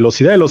que la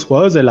velocidad de los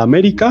jugadores del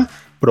América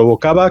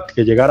provocaba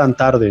que llegaran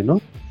tarde,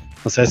 ¿no?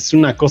 O sea, es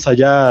una cosa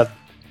ya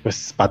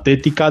pues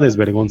patética,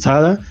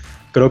 desvergonzada.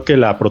 Creo que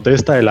la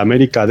protesta del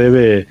América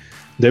debe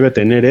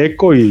tener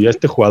eco y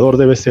este jugador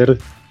debe ser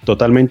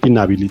totalmente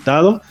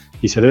inhabilitado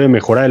y se debe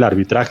mejorar el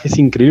arbitraje. Es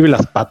increíble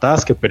las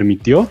patadas que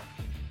permitió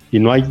y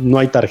no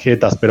hay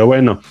tarjetas, pero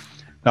bueno,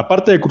 La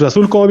parte de Cruz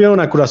Azul, ¿cómo vieron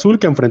a Cruz Azul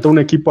que enfrentó a un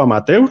equipo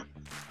amateur?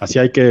 Así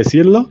hay que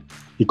decirlo,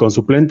 y con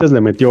suplentes le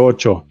metió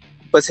 8.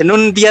 Pues en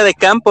un día de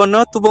campo,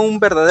 ¿no? Tuvo un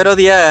verdadero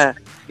día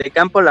de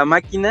campo la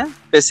máquina,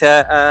 pese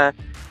a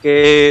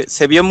que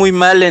se vio muy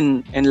mal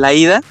en la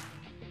ida.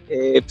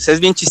 Pues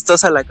es bien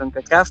chistosa la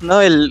CONCACAF,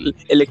 ¿no? El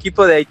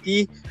equipo de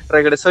Haití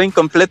regresó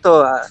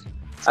incompleto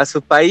a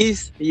su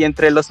país, y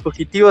entre los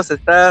fugitivos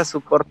está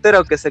su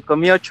portero que se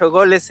comió 8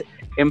 goles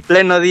en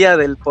pleno día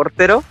del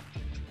portero.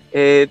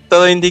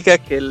 Todo indica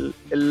que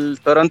el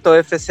Toronto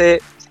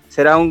FC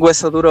será un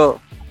hueso duro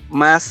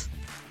más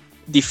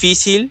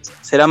difícil,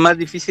 será más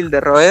difícil de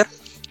roer.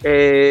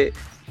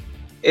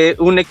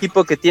 Un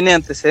equipo que tiene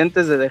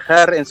antecedentes de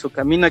dejar en su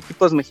camino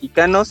equipos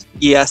mexicanos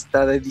y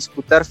hasta de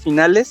disputar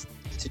finales.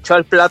 Se echó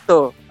al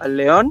plato al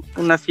León,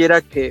 una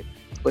fiera que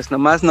pues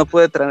nomás no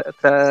puede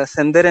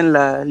trascender en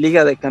la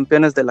Liga de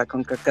Campeones de la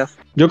CONCACAF.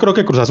 Yo creo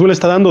que Cruz Azul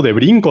está dando de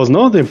brincos,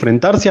 ¿no? De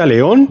enfrentarse a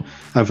León,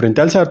 a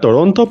enfrentarse a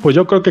Toronto, pues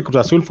yo creo que Cruz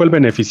Azul fue el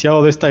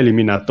beneficiado de esta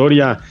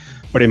eliminatoria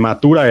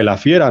prematura de la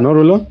fiera, ¿no,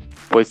 Rulo?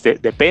 Pues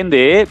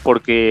depende,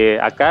 porque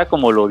acá,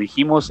 como lo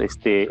dijimos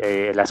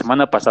la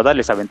semana pasada,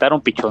 les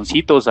aventaron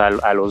pichoncitos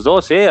a los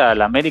dos, al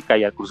América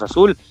y al Cruz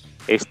Azul.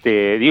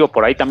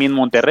 Por ahí también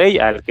Monterrey,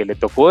 al que le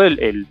tocó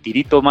el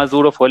tirito más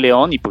duro fue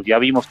León, y pues ya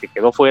vimos que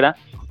quedó fuera.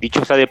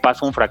 Dicho sea de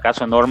paso, un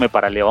fracaso enorme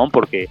para León,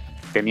 porque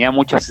tenía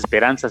muchas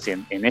esperanzas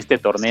en este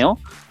torneo,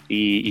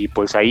 y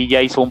pues ahí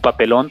ya hizo un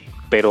papelón.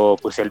 Pero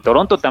pues el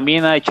Toronto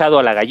también ha echado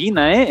a la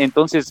gallina,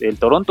 entonces el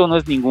Toronto no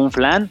es ningún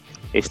flan.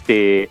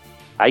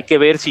 Hay que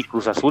ver si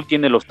Cruz Azul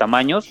tiene los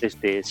tamaños,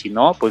 si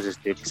no, pues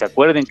se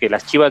acuerden que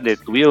las Chivas le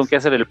tuvieron que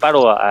hacer el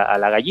paro a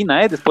la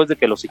gallina, después de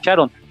que los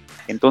echaron.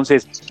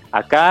 Entonces,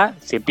 acá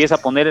se empieza a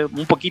poner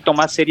un poquito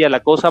más seria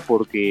la cosa,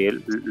 porque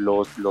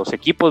los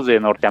equipos de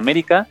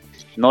Norteamérica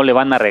no le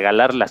van a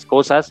regalar las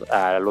cosas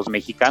a los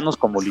mexicanos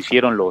como lo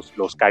hicieron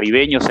los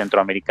caribeños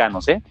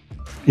centroamericanos,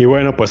 Y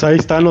bueno, pues ahí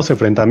están los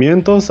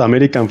enfrentamientos.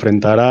 América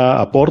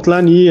enfrentará a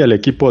Portland y el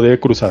equipo de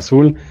Cruz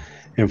Azul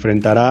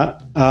enfrentará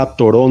a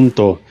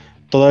Toronto.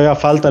 Todavía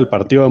falta el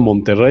partido de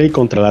Monterrey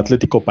contra el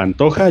Atlético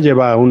Pantoja,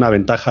 lleva una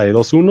ventaja de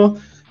 2-1,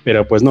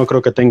 pero pues no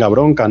creo que tenga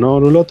bronca, ¿no,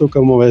 Rulo? ¿Tú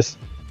cómo ves?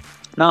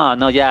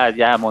 No,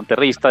 ya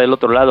Monterrey está del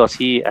otro lado,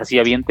 así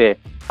aviente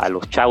a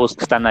los chavos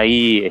que están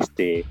ahí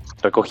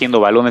recogiendo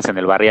balones en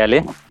el barrial,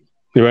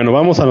 Y bueno,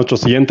 vamos a nuestro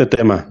siguiente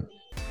tema.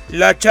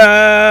 La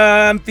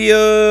Champions.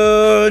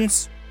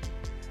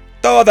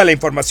 Toda la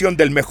información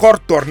del mejor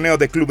torneo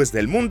de clubes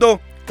del mundo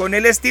con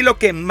el estilo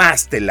que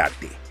más te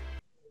late.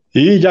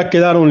 Y ya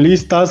quedaron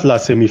listas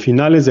las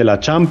semifinales de la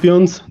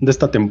Champions de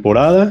esta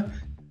temporada.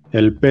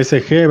 El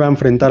PSG va a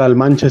enfrentar al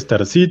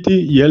Manchester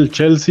City y el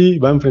Chelsea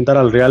va a enfrentar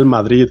al Real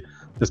Madrid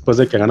después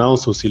de que ganaron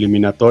sus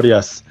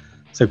eliminatorias.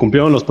 ¿Se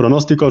cumplieron los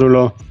pronósticos,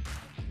 Rulo?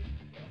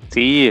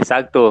 Sí,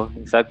 exacto,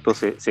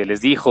 se les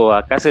dijo,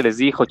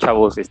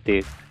 chavos,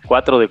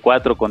 4 de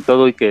 4 con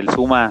todo, y que el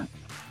Suma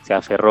se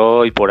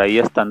aferró y por ahí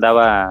hasta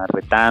andaba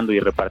retando y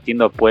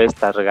repartiendo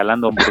apuestas,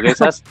 regalando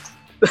hamburguesas.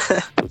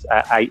 Pues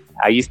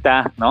ahí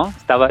está, ¿no?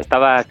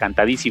 Estaba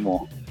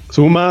cantadísimo.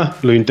 Suma,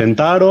 lo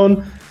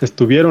intentaron,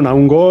 estuvieron a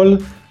un gol,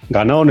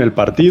 ganaron el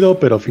partido,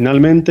 pero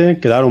finalmente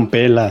quedaron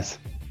pelas.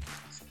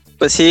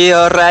 Pues sí,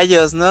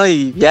 rayos, ¿no?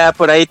 Y ya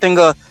por ahí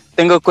tengo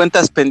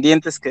cuentas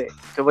pendientes que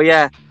voy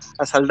a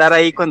saldar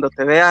ahí cuando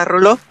te vea,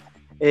 Rulo.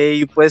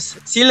 Y pues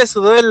sí le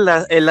sudó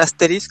el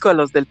asterisco a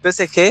los del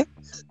PSG,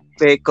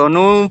 con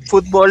un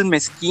fútbol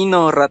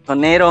mezquino,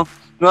 ratonero,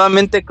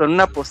 nuevamente con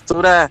una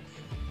postura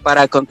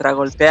para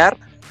contragolpear.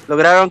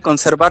 Lograron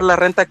conservar la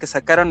renta que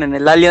sacaron en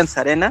el Allianz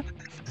Arena.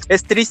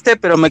 Es triste,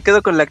 pero me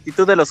quedo con la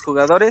actitud de los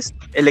jugadores.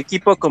 El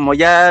equipo, como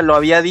ya lo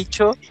había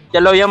dicho,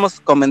 ya lo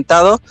habíamos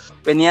comentado,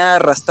 venía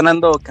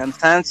arrastrando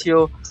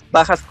cansancio,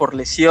 bajas por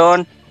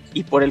lesión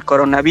y por el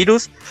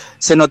coronavirus.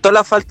 Se notó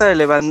la falta de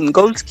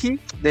Lewandowski,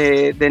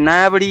 de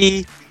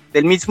Gnabry,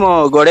 del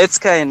mismo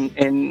Goretzka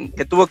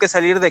que tuvo que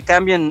salir de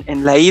cambio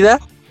en la ida.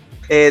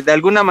 De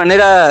alguna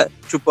manera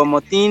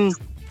Choupo-Moting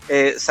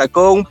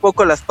sacó un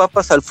poco las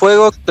papas al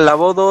fuego,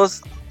 clavó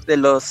 2 de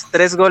los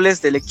 3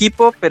 goles del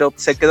equipo, pero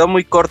se quedó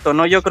muy corto,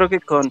 ¿no? Yo creo que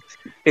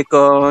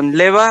con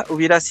Leva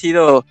hubiera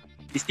sido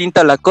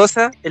distinta la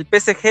cosa. El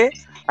PSG,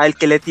 al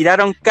que le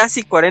tiraron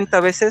casi 40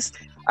 veces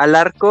al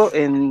arco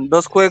en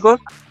 2 juegos,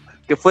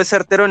 que fue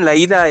certero en la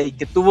ida y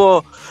que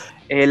tuvo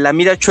la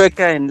mira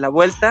chueca en la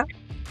vuelta,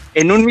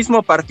 en un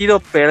mismo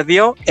partido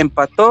perdió,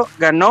 empató,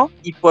 ganó,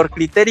 y por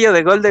criterio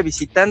de gol de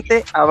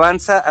visitante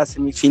avanza a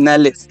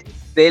semifinales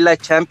de la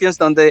Champions,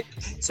 donde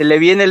se le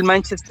viene el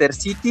Manchester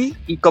City,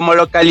 y como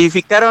lo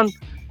calificaron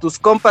tus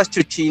compas,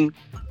 Chuchín,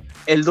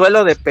 el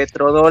duelo de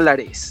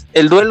petrodólares,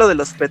 el duelo de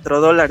los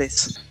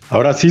petrodólares.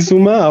 Ahora sí,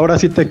 Suma, ahora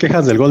sí te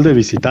quejas del gol de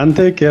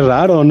visitante, qué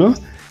raro, ¿no?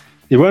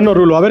 Y bueno,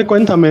 Rulo, a ver,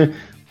 cuéntame,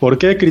 ¿por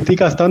qué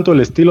criticas tanto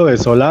el estilo de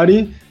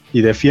Solari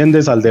y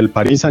defiendes al del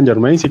Paris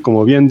Saint-Germain si,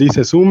 como bien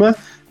dice Suma,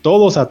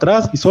 todos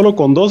atrás y solo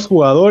con 2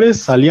 jugadores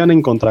salían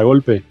en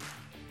contragolpe?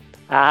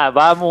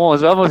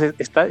 Vamos,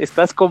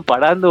 estás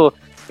comparando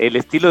el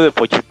estilo de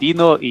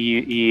Pochettino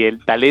y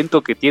el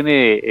talento que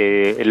tiene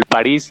el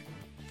París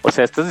O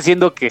sea, ¿estás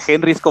diciendo que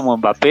Henry es como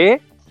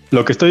Mbappé?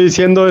 Lo que estoy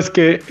diciendo es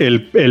que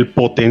el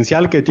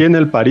potencial que tiene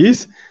el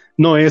París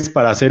no es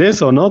para hacer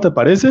eso, ¿no? ¿Te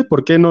parece?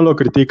 ¿Por qué no lo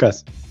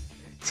criticas?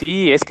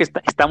 Sí, es que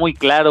está muy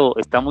claro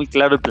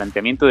el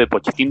planteamiento de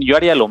Pochettino. Yo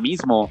haría lo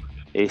mismo.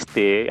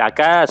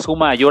 Acá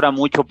Suma llora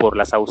mucho por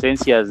las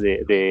ausencias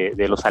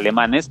de los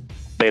alemanes,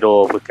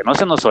 pero pues que no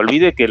se nos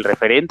olvide que el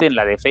referente en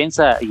la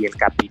defensa y el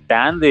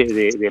capitán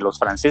de los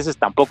franceses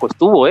tampoco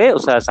estuvo, o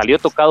sea, salió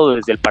tocado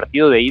desde el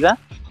partido de ida,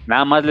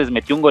 nada más les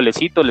metió un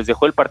golecito, les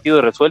dejó el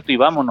partido resuelto y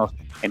vámonos.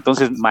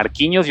 Entonces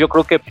Marquinhos yo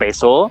creo que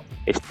pesó,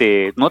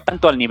 no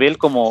tanto al nivel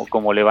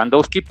como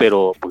Lewandowski,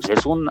 pero pues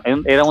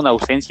era una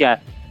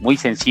ausencia muy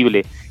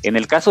sensible. En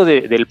el caso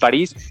del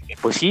París,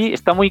 pues sí,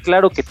 está muy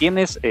claro que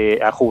tienes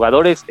a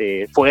jugadores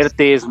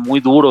fuertes,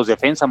 muy duros,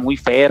 defensa muy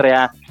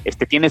férrea,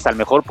 tienes al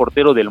mejor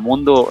portero del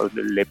mundo,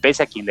 le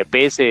pese a quien le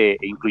pese,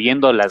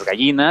 incluyendo a las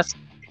gallinas,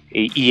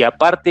 y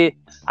aparte,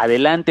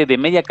 adelante, de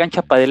media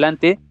cancha para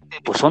adelante,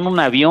 pues son un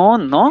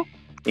avión, ¿no?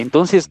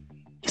 Entonces,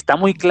 está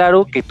muy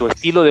claro que tu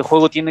estilo de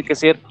juego tiene que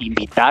ser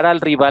invitar al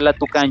rival a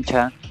tu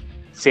cancha,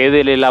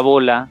 cédele la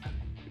bola,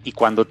 y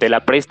cuando te la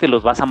preste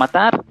los vas a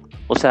matar.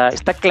 O sea,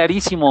 está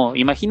clarísimo.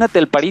 Imagínate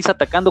el París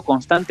atacando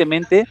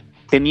constantemente,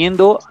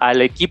 teniendo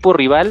al equipo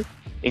rival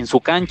en su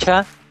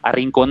cancha,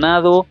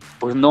 arrinconado,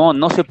 pues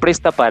no se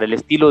presta para el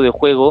estilo de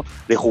juego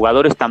de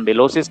jugadores tan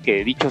veloces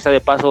que, dicho sea de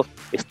paso,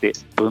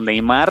 pues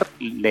Neymar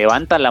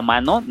levanta la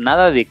mano,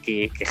 nada de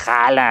que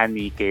jalan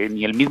ni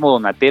el mismo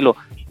Donatello.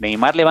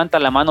 Neymar levanta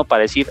la mano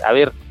para decir, a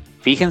ver,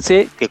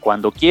 fíjense que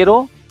cuando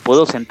quiero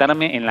puedo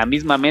sentarme en la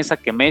misma mesa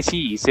que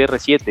Messi y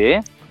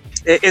CR7,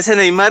 Ese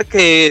Neymar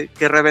que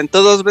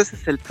reventó 2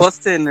 veces el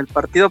poste en el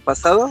partido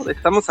pasado,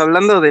 estamos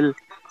hablando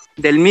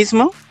del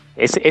mismo.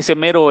 Ese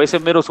mero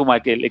Suma,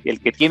 el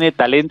que tiene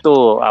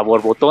talento a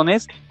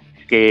borbotones,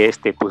 que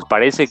pues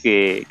parece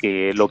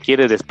que lo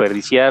quiere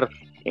desperdiciar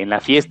en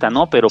la fiesta,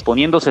 ¿no? Pero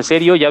poniéndose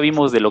serio ya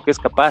vimos de lo que es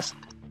capaz.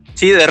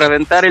 Sí, de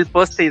reventar el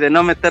poste y de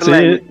no meterla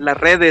en las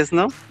redes,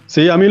 ¿no?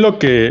 Sí, a mí lo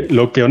que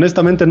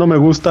honestamente no me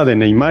gusta de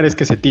Neymar es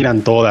que se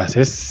tiran todas,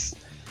 es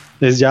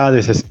ya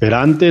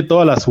desesperante,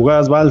 todas las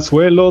jugadas va al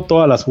suelo,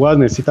 todas las jugadas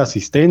necesita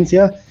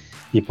asistencia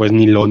y pues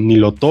ni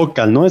lo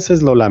tocan, ¿no? Eso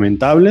es lo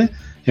lamentable.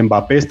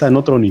 Mbappé está en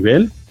otro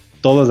nivel,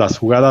 todas las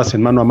jugadas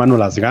en mano a mano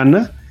las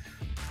gana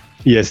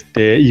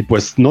y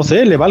pues no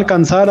sé, le va a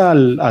alcanzar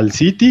al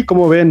City,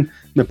 ¿cómo ven?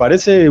 Me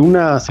parece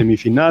una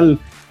semifinal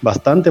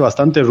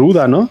bastante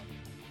ruda, ¿no?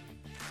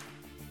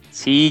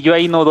 Sí, yo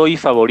ahí no doy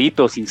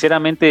favorito,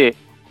 sinceramente.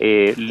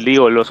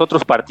 Los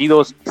otros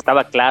partidos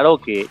estaba claro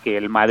que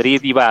el Madrid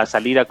iba a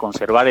salir a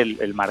conservar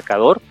el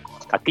marcador.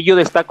 Aquí yo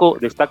destaco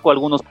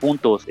algunos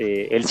puntos.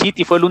 El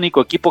City fue el único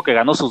equipo que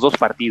ganó sus 2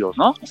 partidos,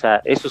 ¿no? O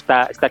sea, eso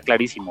está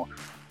clarísimo.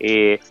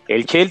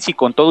 El Chelsea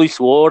con todo y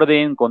su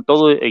orden, con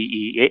todo,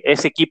 y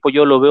ese equipo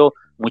yo lo veo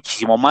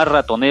muchísimo más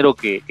ratonero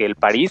que el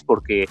París,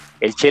 porque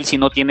el Chelsea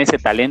no tiene ese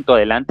talento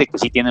adelante que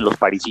sí tienen los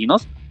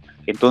parisinos.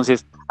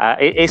 Entonces,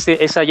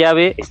 esa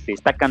llave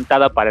está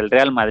cantada para el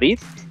Real Madrid.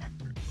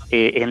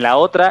 En la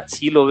otra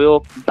sí lo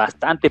veo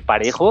bastante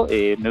parejo.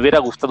 Me hubiera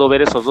gustado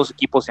ver esos 2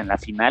 equipos en la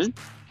final.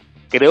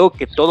 Creo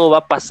que todo va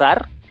a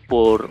pasar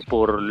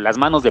por las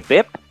manos de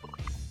Pep.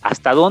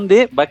 ¿Hasta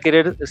dónde va a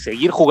querer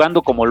seguir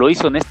jugando como lo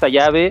hizo en esta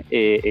llave?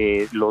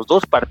 Los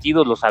 2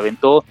 partidos los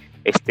aventó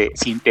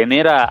sin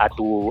tener a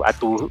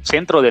tu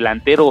centro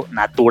delantero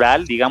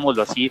natural,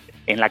 digámoslo así,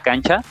 en la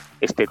cancha.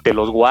 Te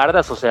los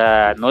guardas, o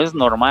sea, no es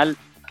normal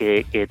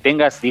que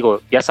tengas,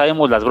 ya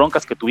sabemos las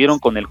broncas que tuvieron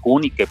con el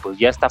Kun y que pues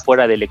ya está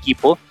fuera del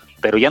equipo,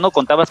 pero ya no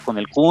contabas con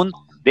el Kun,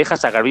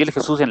 dejas a Gabriel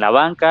Jesús en la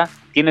banca,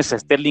 tienes a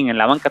Sterling en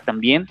la banca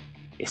también,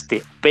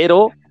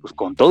 pero pues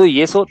con todo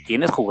y eso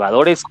tienes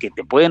jugadores que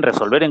te pueden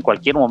resolver en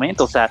cualquier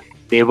momento. O sea,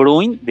 De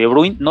Bruyne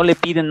no le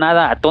piden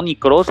nada a Toni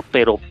Kroos,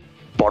 pero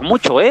por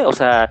mucho, o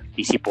sea,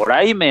 y si por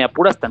ahí me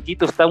apuras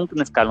tantito, está un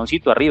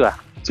escaloncito arriba.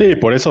 Sí,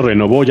 por eso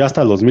renovó ya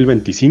hasta el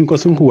 2025,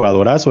 es un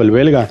jugadorazo el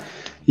belga.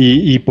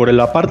 Y por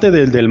la parte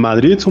del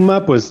Madrid,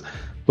 Suma, pues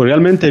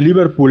realmente el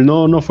Liverpool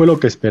no fue lo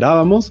que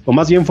esperábamos, o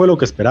más bien fue lo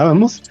que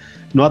esperábamos.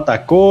 No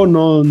atacó,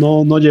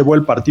 no llevó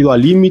el partido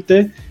al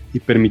límite y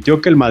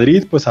permitió que el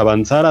Madrid pues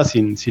avanzara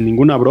sin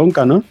ninguna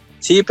bronca, ¿no?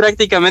 Sí,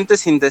 prácticamente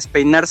sin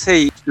despeinarse,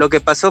 y lo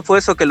que pasó fue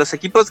eso, que los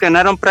equipos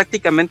ganaron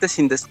prácticamente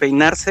sin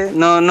despeinarse,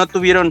 no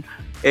tuvieron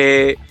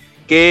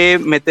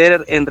que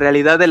meter en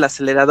realidad el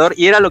acelerador,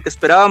 y era lo que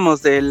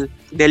esperábamos del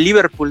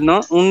Liverpool, ¿no?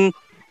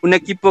 Un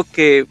equipo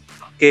que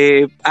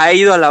ha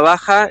ido a la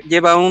baja,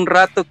 lleva un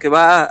rato que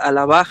va a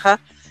la baja.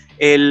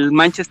 El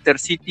Manchester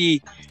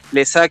City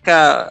le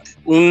saca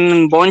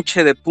un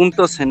bonche de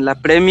puntos en la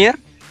Premier,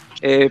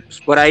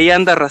 pues por ahí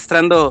anda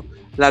arrastrando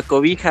la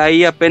cobija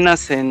ahí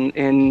apenas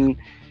en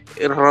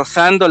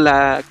rozando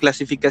la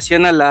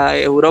clasificación a la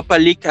Europa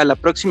League, a la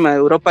próxima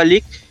Europa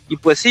League, y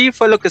pues sí,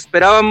 fue lo que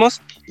esperábamos.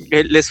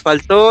 Les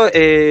faltó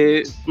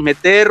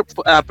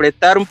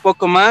apretar un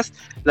poco más,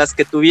 las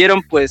que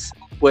tuvieron pues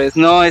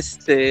no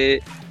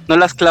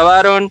las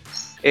clavaron.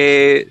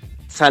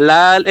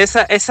 Salah,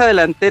 esa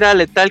delantera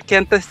letal que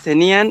antes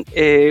tenían,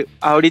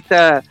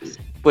 ahorita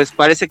pues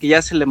parece que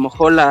ya se le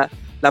mojó la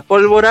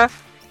pólvora,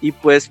 y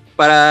pues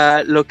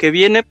para lo que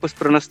viene, pues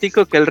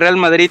pronostico que el Real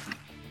Madrid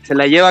se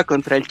la lleva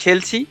contra el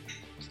Chelsea,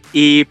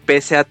 y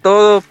pese a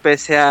todo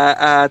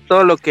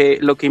lo que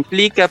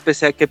implica,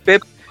 pese a que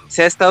Pep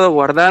se ha estado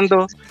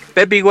guardando,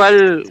 Pep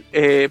igual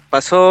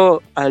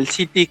pasó al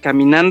City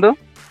caminando,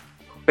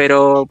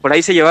 pero por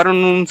ahí se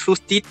llevaron un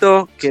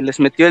sustito que les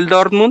metió el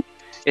Dortmund.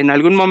 En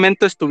algún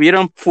momento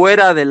estuvieron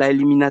fuera de la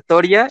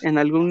eliminatoria, en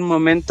algún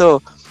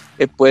momento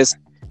pues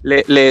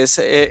les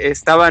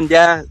estaban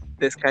ya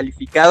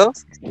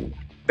descalificados,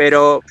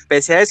 pero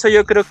pese a eso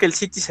yo creo que el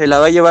City se la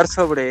va a llevar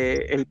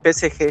sobre el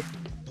PSG.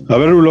 A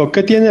ver, Rulo,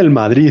 ¿qué tiene el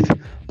Madrid?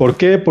 ¿Por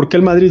qué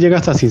el Madrid llega a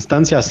estas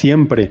instancias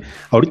siempre?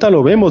 Ahorita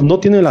lo vemos, no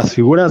tiene las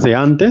figuras de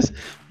antes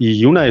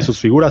y una de sus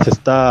figuras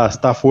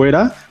está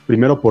fuera,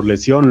 primero por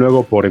lesión,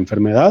 luego por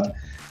enfermedad.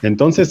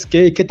 Entonces,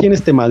 ¿qué tiene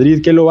este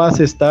Madrid? ¿Qué lo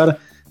hace estar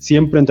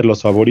siempre entre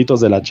los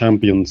favoritos de la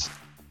Champions?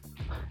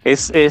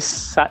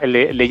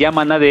 Le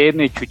llaman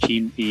ADN,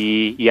 Chuchín,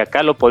 y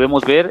acá lo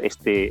podemos ver.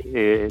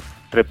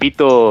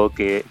 Repito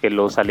que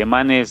los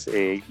alemanes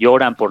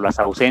lloran por las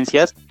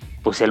ausencias.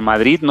 Pues el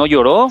Madrid no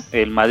lloró,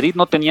 el Madrid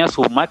no tenía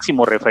su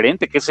máximo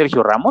referente, que es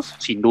Sergio Ramos,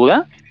 sin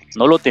duda,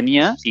 no lo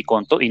tenía, y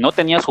no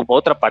tenía su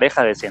otra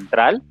pareja de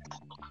central,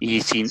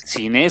 y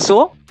sin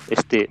eso,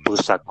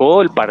 pues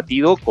sacó el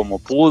partido como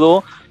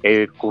pudo.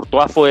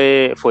 Courtois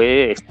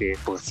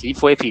pues sí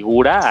fue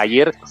figura.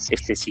 Ayer,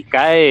 si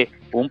cae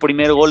un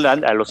primer gol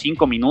a los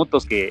 5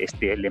 minutos que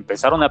le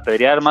empezaron a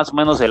apedrear más o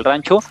menos el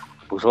rancho,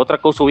 pues otra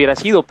cosa hubiera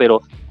sido,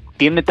 pero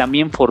tiene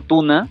también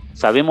fortuna.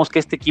 Sabemos que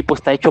este equipo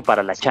está hecho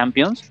para la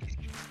Champions,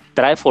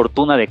 trae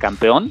fortuna de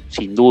campeón,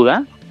 sin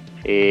duda.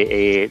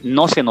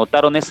 No se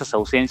notaron esas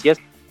ausencias,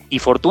 y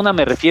fortuna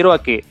me refiero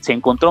a que se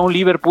encontró un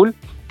Liverpool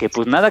que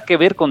pues nada que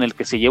ver con el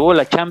que se llevó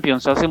la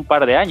Champions hace un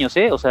par de años,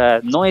 o sea,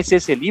 no es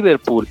ese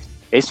Liverpool,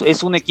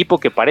 es un equipo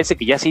que parece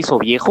que ya se hizo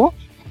viejo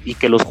y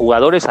que los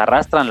jugadores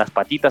arrastran las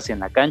patitas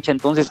en la cancha.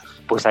 Entonces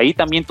pues ahí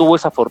también tuvo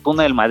esa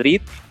fortuna del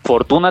Madrid,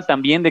 fortuna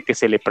también de que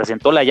se le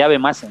presentó la llave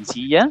más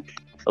sencilla.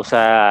 O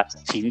sea,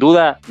 sin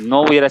duda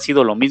no hubiera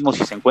sido lo mismo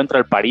si se encuentra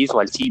al París o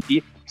al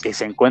City que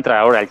se encuentra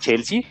ahora al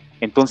Chelsea.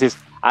 Entonces,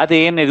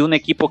 ADN de un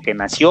equipo que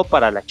nació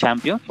para la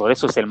Champions, por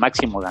eso es el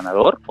máximo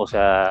ganador, o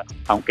sea,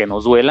 aunque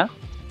nos duela,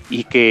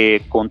 y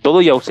que con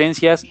todo y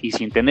ausencias y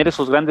sin tener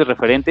esos grandes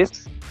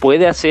referentes,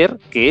 puede hacer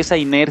que esa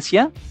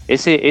inercia,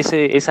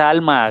 esa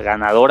alma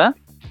ganadora,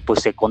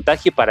 pues se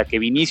contagie para que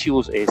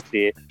Vinicius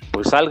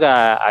pues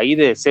salga ahí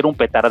de ser un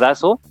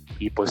petardazo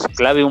y pues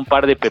clave un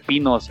par de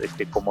pepinos,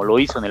 como lo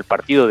hizo en el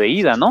partido de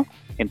ida, ¿no?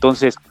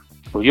 Entonces,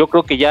 pues yo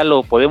creo que ya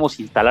lo podemos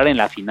instalar en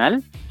la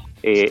final.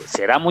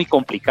 Será muy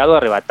complicado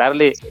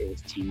arrebatarle,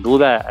 sin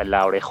duda,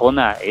 la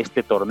orejona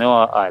este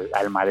torneo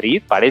al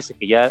Madrid. Parece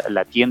que ya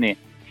la tiene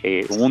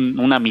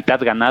una mitad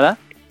ganada,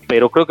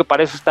 pero creo que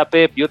para eso está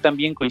Pep. Yo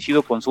también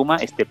coincido con Suma.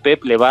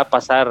 Pep le va a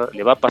pasar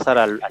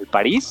al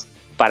París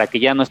para que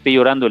ya no esté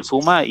llorando el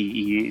Suma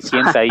y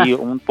sienta ahí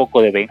un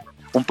poco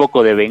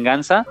de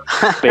venganza,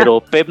 pero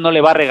Pep no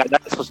le va a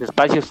regalar esos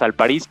espacios al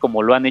París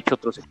como lo han hecho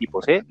otros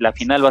equipos. La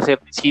final va a ser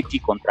City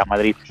contra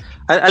Madrid.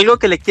 Algo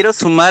que le quiero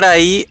sumar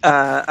ahí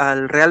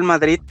al Real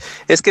Madrid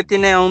es que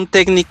tiene a un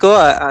técnico,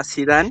 a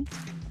Zidane,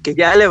 que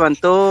ya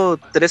levantó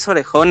 3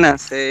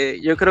 orejonas.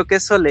 Yo creo que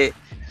eso le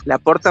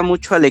aporta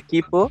mucho al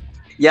equipo.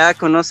 Ya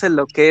conoce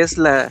lo que es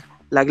la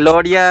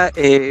gloria,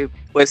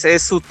 pues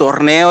es su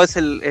torneo, es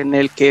en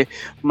el que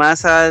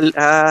más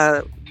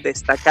ha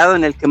destacado,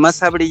 en el que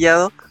más ha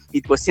brillado,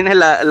 y pues tiene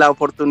la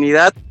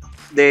oportunidad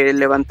de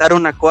levantar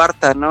una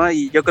cuarta, ¿no?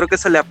 Y yo creo que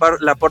eso le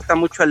aporta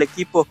mucho al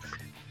equipo.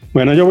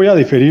 Bueno, yo voy a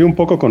diferir un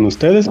poco con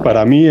ustedes.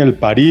 Para mí el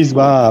París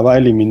va a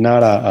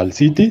eliminar al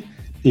City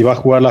y va a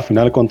jugar la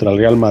final contra el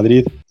Real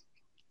Madrid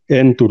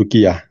en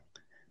Turquía.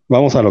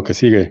 Vamos a lo que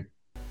sigue.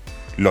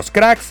 Los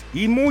cracks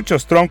y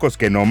muchos troncos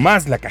que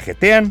nomás la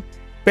cajetean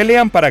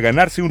pelean para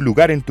ganarse un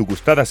lugar en tu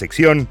gustada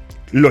sección,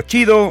 lo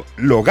chido,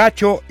 lo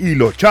gacho y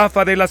lo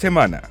chafa de la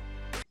semana.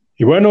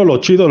 Y bueno, lo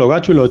chido, lo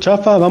gacho y lo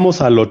chafa,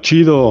 vamos a lo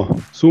chido.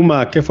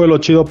 Suma, ¿qué fue lo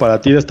chido para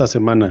ti de esta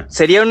semana?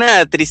 Sería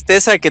una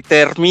tristeza que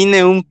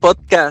termine un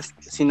podcast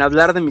sin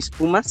hablar de mis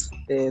Pumas,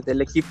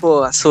 del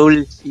equipo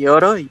azul y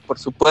oro, y por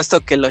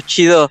supuesto que lo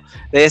chido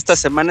de esta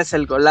semana es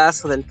el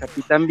golazo del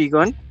capitán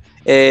Bigón,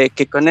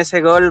 que con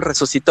ese gol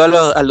resucitó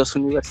a los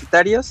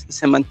universitarios y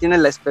se mantiene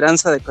la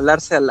esperanza de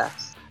colarse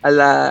a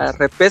la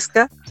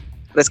repesca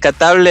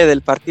rescatable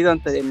del partido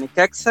ante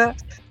Necaxa,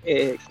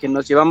 que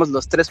nos llevamos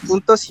los 3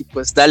 puntos y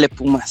pues dale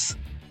Pumas.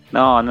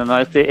 No,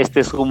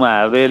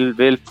 Suma, ve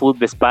el fútbol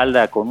de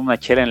espalda con una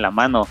chela en la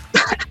mano.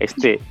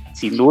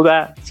 Sin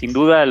duda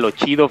lo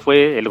chido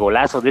fue el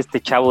golazo de este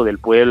chavo del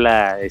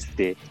Puebla,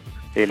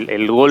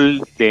 el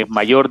gol de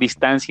mayor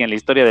distancia en la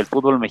historia del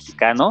fútbol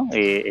mexicano.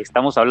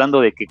 Estamos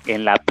hablando de que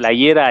en la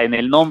playera, en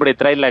el nombre,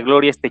 trae la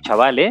gloria este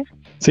chaval, ¿eh?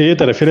 Sí,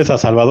 te refieres a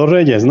Salvador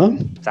Reyes, ¿no?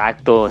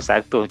 Exacto,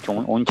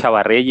 un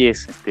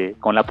Chavarreyes,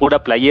 con la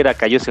pura playera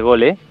cayó ese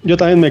gol, ¿eh? Yo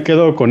también me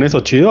quedo con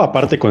eso chido,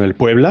 aparte con el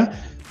Puebla,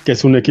 que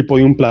es un equipo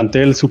de un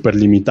plantel súper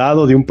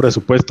limitado, de un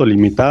presupuesto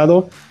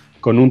limitado,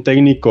 con un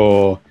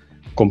técnico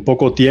con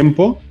poco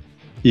tiempo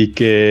y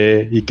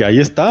que ahí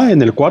está,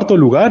 en el cuarto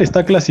lugar,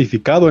 está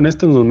clasificado en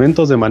estos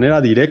momentos de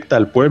manera directa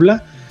al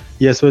Puebla,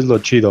 y eso es lo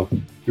chido.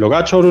 ¿Lo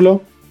gacho,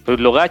 Rulo? Pues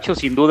lo gacho,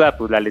 sin duda,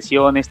 pues la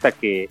lesión esta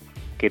que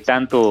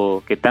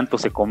tanto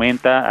se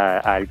comenta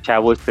al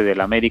chavo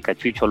del América,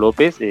 Chucho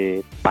López.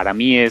 Para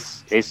mí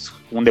es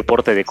un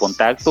deporte de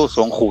contacto,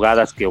 son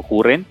jugadas que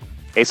ocurren.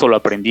 Eso lo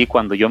aprendí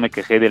cuando yo me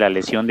quejé de la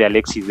lesión de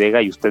Alexis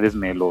Vega y ustedes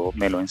me lo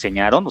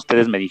enseñaron.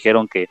 Ustedes me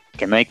dijeron que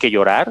no hay que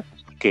llorar,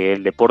 que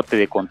el deporte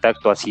de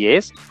contacto así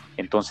es.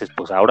 Entonces,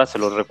 pues ahora se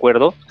los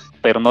recuerdo,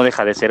 pero no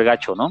deja de ser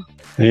gacho, ¿no?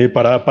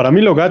 Para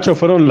mí lo gacho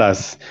fueron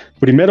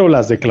primero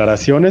las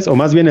declaraciones, o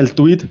más bien el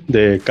tuit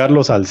de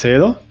Carlos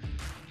Salcedo,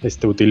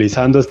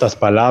 utilizando estas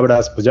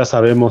palabras, pues ya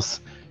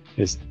sabemos,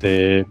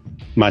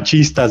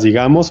 machistas,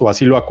 digamos, o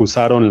así lo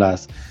acusaron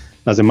las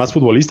demás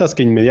futbolistas,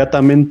 que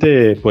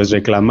inmediatamente pues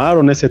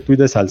reclamaron ese tuit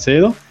de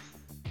Salcedo.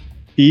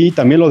 Y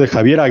también lo de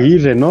Javier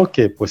Aguirre, ¿no?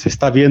 Que pues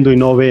está viendo y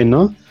no ve,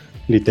 ¿no?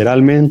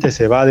 Literalmente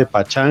se va de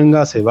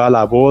pachanga, se va a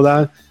la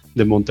boda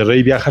de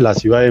Monterrey, viaja a la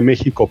Ciudad de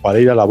México para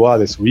ir a la boda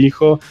de su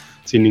hijo,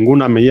 sin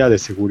ninguna medida de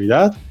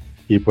seguridad.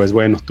 Y pues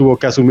bueno, tuvo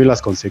que asumir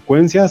las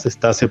consecuencias,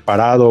 está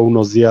separado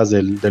unos días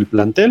del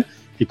plantel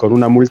y con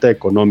una multa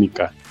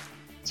económica.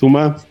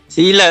 Suma.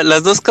 Sí,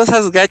 las dos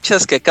cosas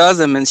gachas que acabas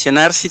de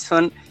mencionar sí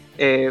son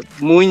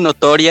muy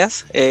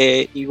notorias,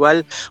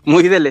 igual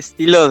muy del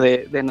estilo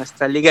de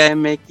nuestra Liga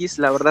MX.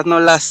 La verdad no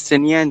las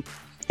tenía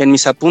en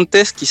mis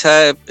apuntes,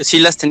 quizá sí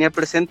las tenía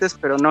presentes,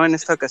 pero no, en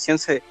esta ocasión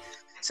se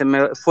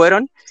me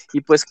fueron.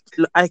 Y pues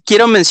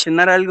quiero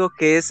mencionar algo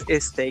que es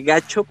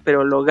gacho,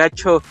 pero lo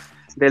gacho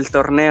del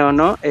torneo,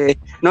 ¿no?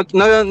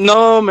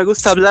 No me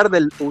gusta hablar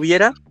del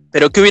hubiera,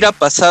 pero ¿qué hubiera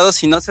pasado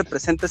si no se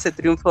presenta ese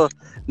triunfo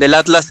del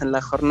Atlas en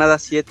la jornada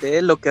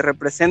 7? Lo que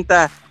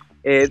representa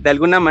de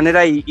alguna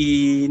manera,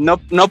 y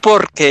no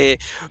porque,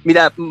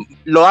 mira,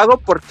 lo hago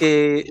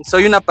porque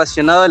soy un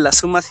apasionado de las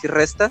sumas y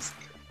restas,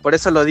 por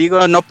eso lo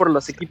digo, no por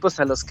los equipos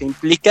a los que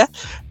implica,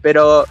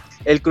 pero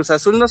el Cruz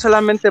Azul no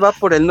solamente va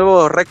por el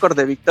nuevo récord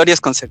de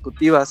victorias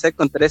consecutivas,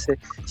 con 13,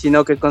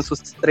 sino que con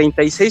sus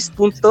 36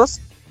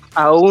 puntos,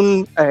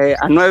 aún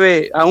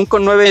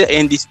con 9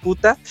 en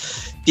disputa,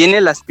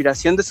 tiene la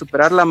aspiración de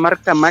superar la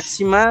marca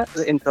máxima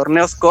en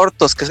torneos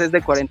cortos, que es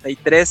de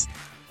 43.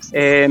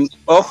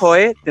 Ojo,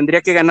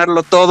 tendría que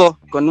ganarlo todo.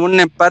 Con un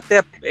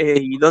empate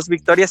y 2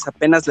 victorias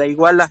apenas la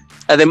iguala.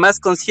 Además,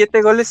 con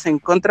 7 goles en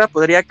contra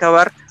podría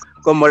acabar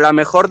como la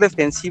mejor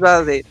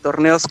defensiva de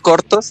torneos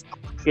cortos,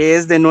 que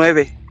es de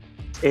 9.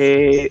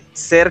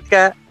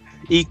 Cerca,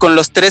 y con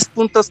los 3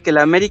 puntos que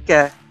la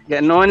América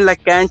ganó en la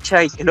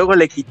cancha y que luego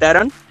le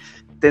quitaron,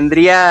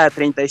 tendría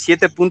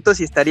 37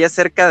 puntos y estaría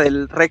cerca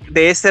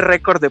de ese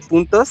récord de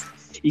puntos,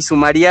 y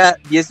sumaría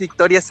 10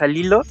 victorias al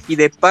hilo, y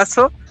de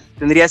paso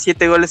tendría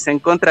 7 goles en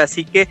contra,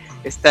 así que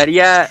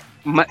estaría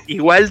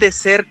igual de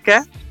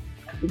cerca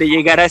de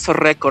llegar a esos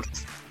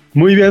récords.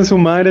 Muy bien,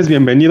 Suma, eres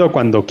bienvenido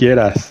cuando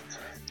quieras.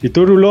 ¿Y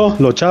tú, Rulo,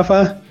 lo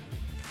chafa?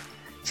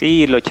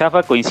 Sí, lo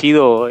chafa,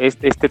 coincido,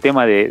 este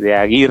tema de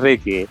Aguirre,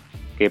 que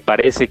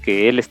parece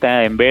que él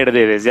está en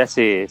verde desde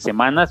hace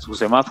semanas, su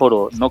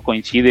semáforo no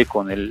coincide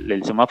con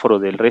el semáforo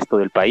del resto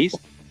del país,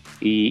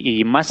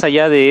 y más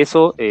allá de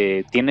eso,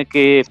 tiene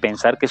que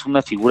pensar que es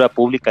una figura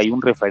pública y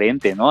un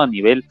referente, ¿no? A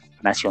nivel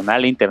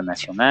nacional e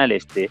internacional,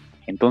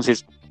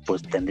 entonces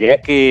pues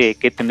tendría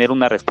que tener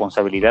una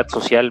responsabilidad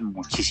social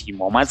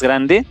muchísimo más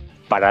grande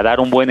para dar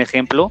un buen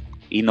ejemplo,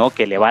 y no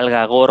que le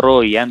valga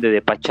gorro y ande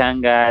de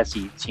pachangas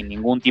y sin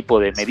ningún tipo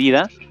de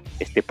medida,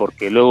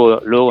 porque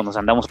luego nos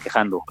andamos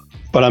quejando.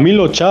 Para mí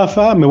lo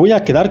chafa, me voy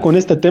a quedar con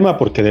este tema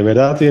porque de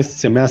verdad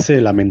se me hace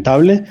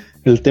lamentable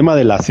el tema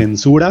de la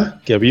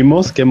censura que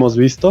hemos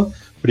visto.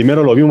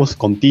 Primero lo vimos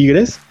con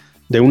Tigres,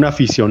 de un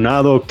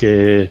aficionado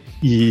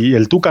y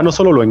el Tuca no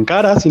solo lo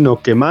encara,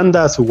 sino que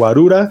manda a su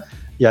guarura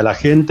y a la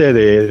gente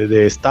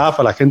de staff,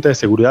 a la gente de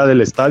seguridad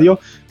del estadio,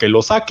 que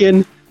lo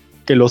saquen.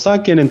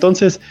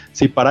 Entonces,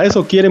 si para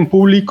eso quieren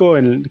público,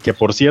 que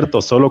por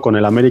cierto solo con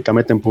el América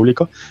meten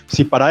público,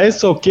 si para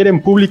eso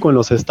quieren público en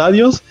los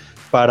estadios,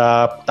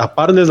 para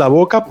taparles la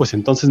boca, pues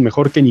entonces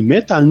mejor que ni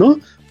metan, ¿no?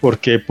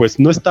 Porque pues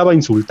no estaba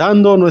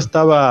insultando, no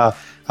estaba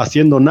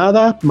haciendo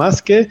nada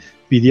más que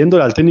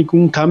pidiéndole al técnico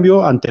un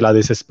cambio ante la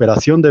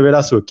desesperación de ver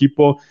a su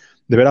equipo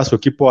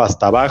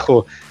hasta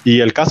abajo. Y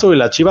el caso de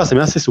las Chivas se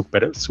me hace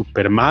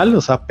súper mal,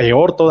 o sea,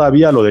 peor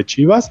todavía lo de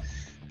Chivas,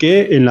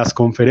 que en las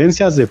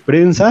conferencias de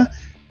prensa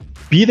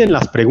piden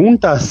las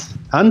preguntas.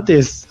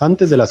 Antes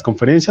de las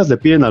conferencias le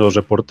piden a los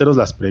reporteros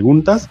las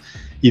preguntas,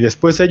 y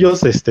después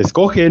ellos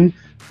escogen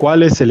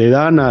cuáles se le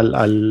dan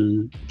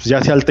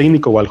ya sea al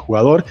técnico o al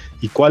jugador,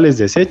 y cuáles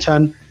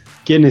desechan,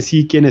 quiénes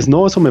sí, quiénes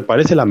no. Eso me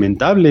parece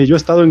lamentable. Yo he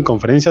estado en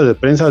conferencias de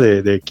prensa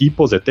de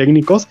equipos, de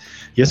técnicos,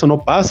 y eso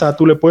no pasa.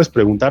 Tú le puedes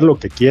preguntar lo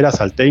que quieras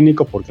al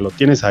técnico porque lo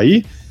tienes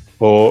ahí,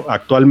 o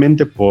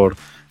actualmente por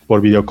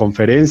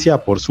videoconferencia,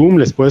 por Zoom,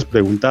 les puedes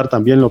preguntar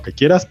también lo que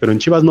quieras, pero en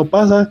Chivas no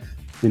pasa.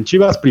 En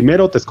Chivas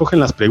primero te escogen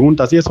las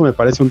preguntas, y eso me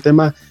parece un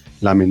tema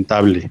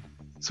lamentable.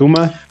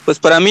 Suma. Pues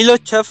para mí lo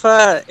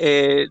chafa,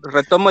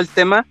 retomo el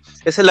tema,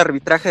 es el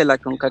arbitraje de la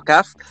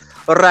CONCACAF.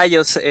 Oh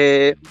rayos,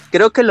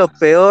 creo que lo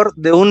peor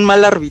de un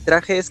mal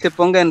arbitraje es que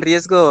ponga en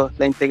riesgo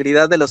la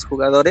integridad de los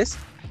jugadores.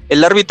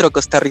 El árbitro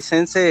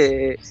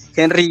costarricense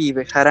Henry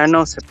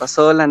Bejarano se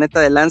pasó la neta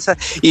de lanza,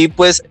 y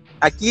pues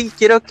aquí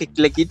quiero que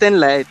le quiten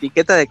la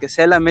etiqueta de que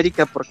sea el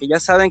América, porque ya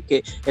saben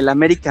que el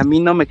América a mí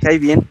no me cae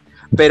bien,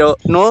 pero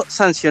no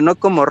sancionó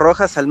como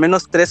rojas al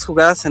menos 3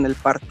 jugadas en el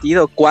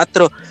partido,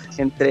 4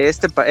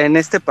 en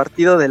este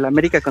partido del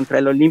América contra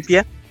el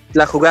Olimpia.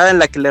 La jugada en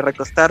la que le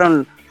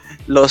recostaron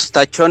los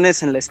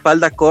tachones en la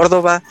espalda a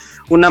Córdoba,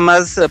 una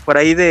más por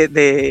ahí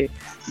de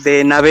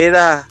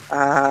Naveda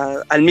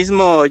al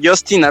mismo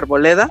Justin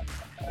Arboleda,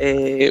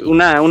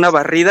 una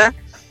barrida,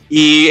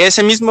 y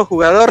ese mismo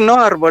jugador, ¿no?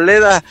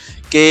 Arboleda,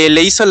 que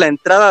le hizo la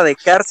entrada de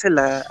cárcel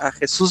a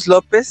Jesús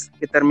López,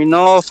 que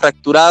terminó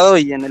fracturado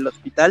y en el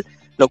hospital,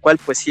 lo cual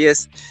pues sí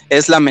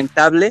es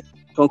lamentable.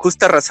 Con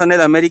justa razón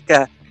el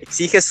América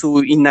exige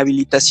su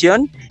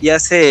inhabilitación y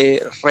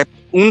hace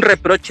un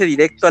reproche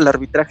directo al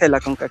arbitraje de la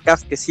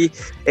CONCACAF, que sí,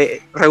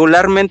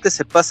 regularmente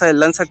se pasa de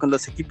lanza con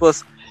los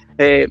equipos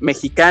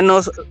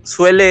mexicanos,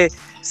 suele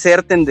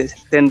ser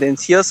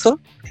tendencioso,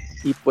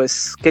 y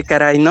pues qué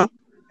caray, ¿no?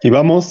 Y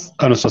vamos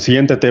a nuestro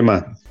siguiente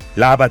tema.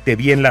 Lávate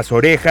bien las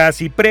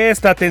orejas y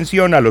presta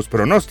atención a los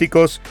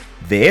pronósticos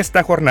de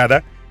esta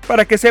jornada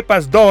para que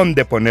sepas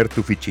dónde poner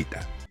tu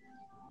fichita.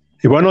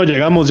 Y bueno,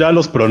 llegamos ya a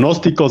los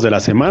pronósticos de la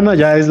semana,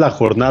 ya es la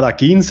jornada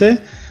 15,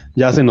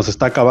 ya se nos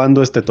está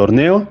acabando este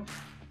torneo,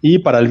 y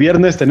para el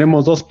viernes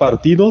tenemos 2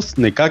 partidos,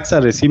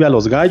 Necaxa recibe a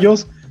los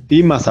Gallos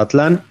y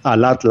Mazatlán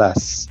al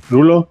Atlas.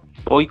 Rulo.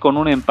 Voy con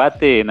un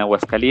empate en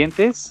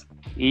Aguascalientes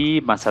y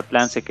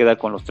Mazatlán se queda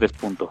con los 3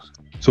 puntos.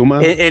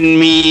 Suma. En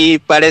mi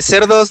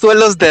parecer, 2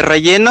 duelos de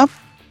relleno.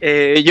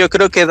 Yo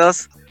creo que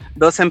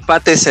dos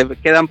empates se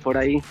quedan por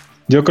ahí.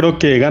 Yo creo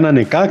que gana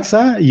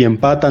Necaxa y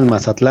empatan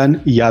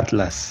Mazatlán y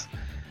Atlas.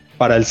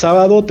 Para el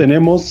sábado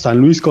tenemos San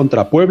Luis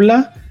contra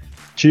Puebla,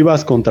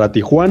 Chivas contra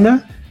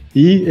Tijuana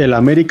y el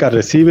América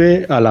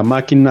recibe a la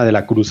máquina de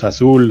la Cruz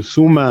Azul.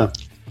 Suma.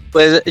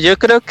 Pues yo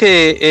creo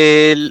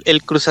que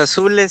el Cruz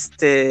Azul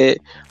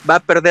va a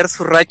perder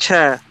su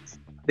racha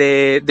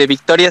de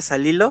victorias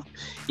al hilo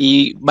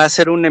y va a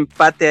ser un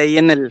empate ahí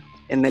en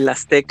el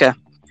Azteca.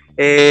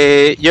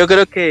 Yo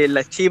creo que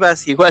las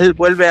Chivas igual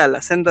vuelve a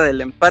la senda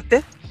del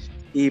empate,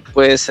 y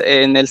pues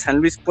en el San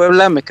Luis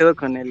Puebla me quedo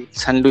con el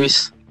San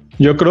Luis.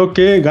 Yo creo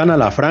que gana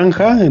la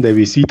franja de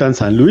visita en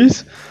San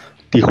Luis.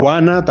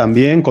 Tijuana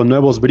también con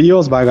nuevos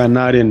bríos va a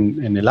ganar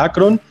en el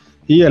Akron,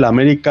 y el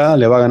América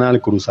le va a ganar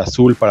al Cruz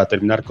Azul para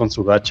terminar con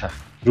su racha.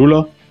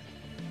 Rulo.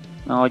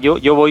 No,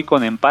 yo voy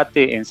con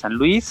empate en San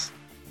Luis.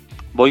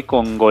 Voy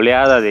con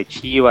goleada de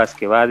Chivas,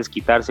 que va a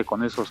desquitarse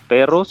con esos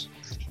perros,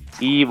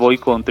 y voy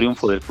con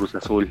triunfo del Cruz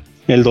Azul.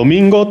 El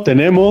domingo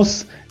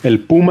tenemos el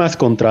Pumas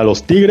contra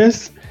los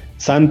Tigres,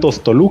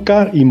 Santos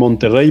Toluca y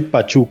Monterrey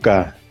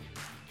Pachuca.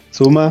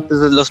 Suma.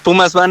 Entonces, los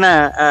Pumas van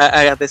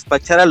a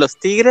despachar a los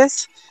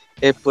Tigres.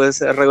 Pues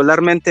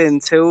regularmente en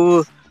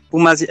CU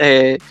Pumas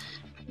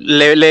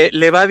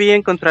le va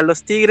bien contra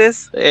los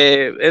Tigres.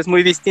 Es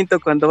muy distinto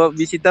cuando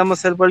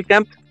visitamos el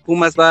Volcán.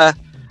 Pumas va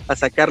a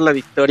sacar la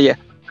victoria.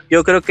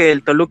 Yo creo que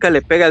el Toluca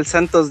le pega al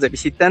Santos de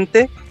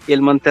visitante y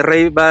el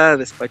Monterrey va a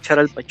despachar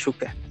al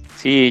Pachuca.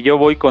 Sí, yo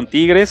voy con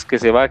Tigres, que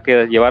se va a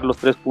llevar los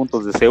 3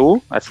 puntos de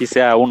CU, así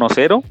sea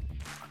 1-0.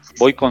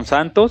 Voy con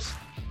Santos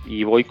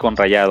y voy con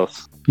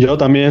Rayados. Yo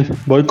también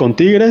voy con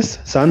Tigres,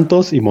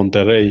 Santos y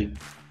Monterrey.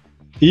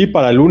 Y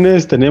para el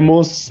lunes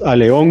tenemos a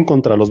León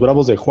contra los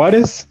Bravos de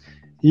Juárez.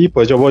 Y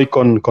pues yo voy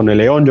con el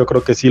León. Yo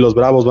creo que sí, los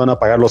Bravos van a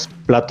pagar los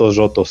platos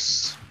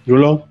rotos.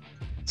 ¿Rulo?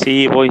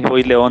 Sí,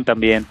 voy León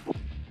también.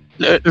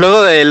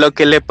 Luego de lo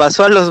que le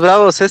pasó a los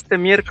Bravos este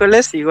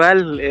miércoles,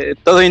 igual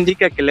todo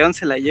indica que León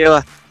se la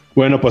lleva.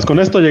 Bueno, pues con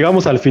esto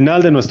llegamos al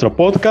final de nuestro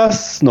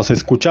podcast. Nos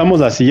escuchamos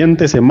la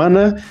siguiente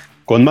semana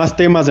con más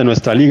temas de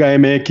nuestra Liga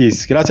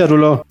MX. Gracias,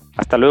 Rulo.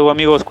 Hasta luego,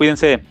 amigos,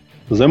 cuídense.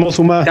 Nos vemos,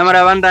 Suma.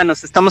 Cámara banda,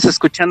 nos estamos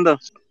escuchando.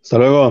 Hasta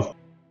luego.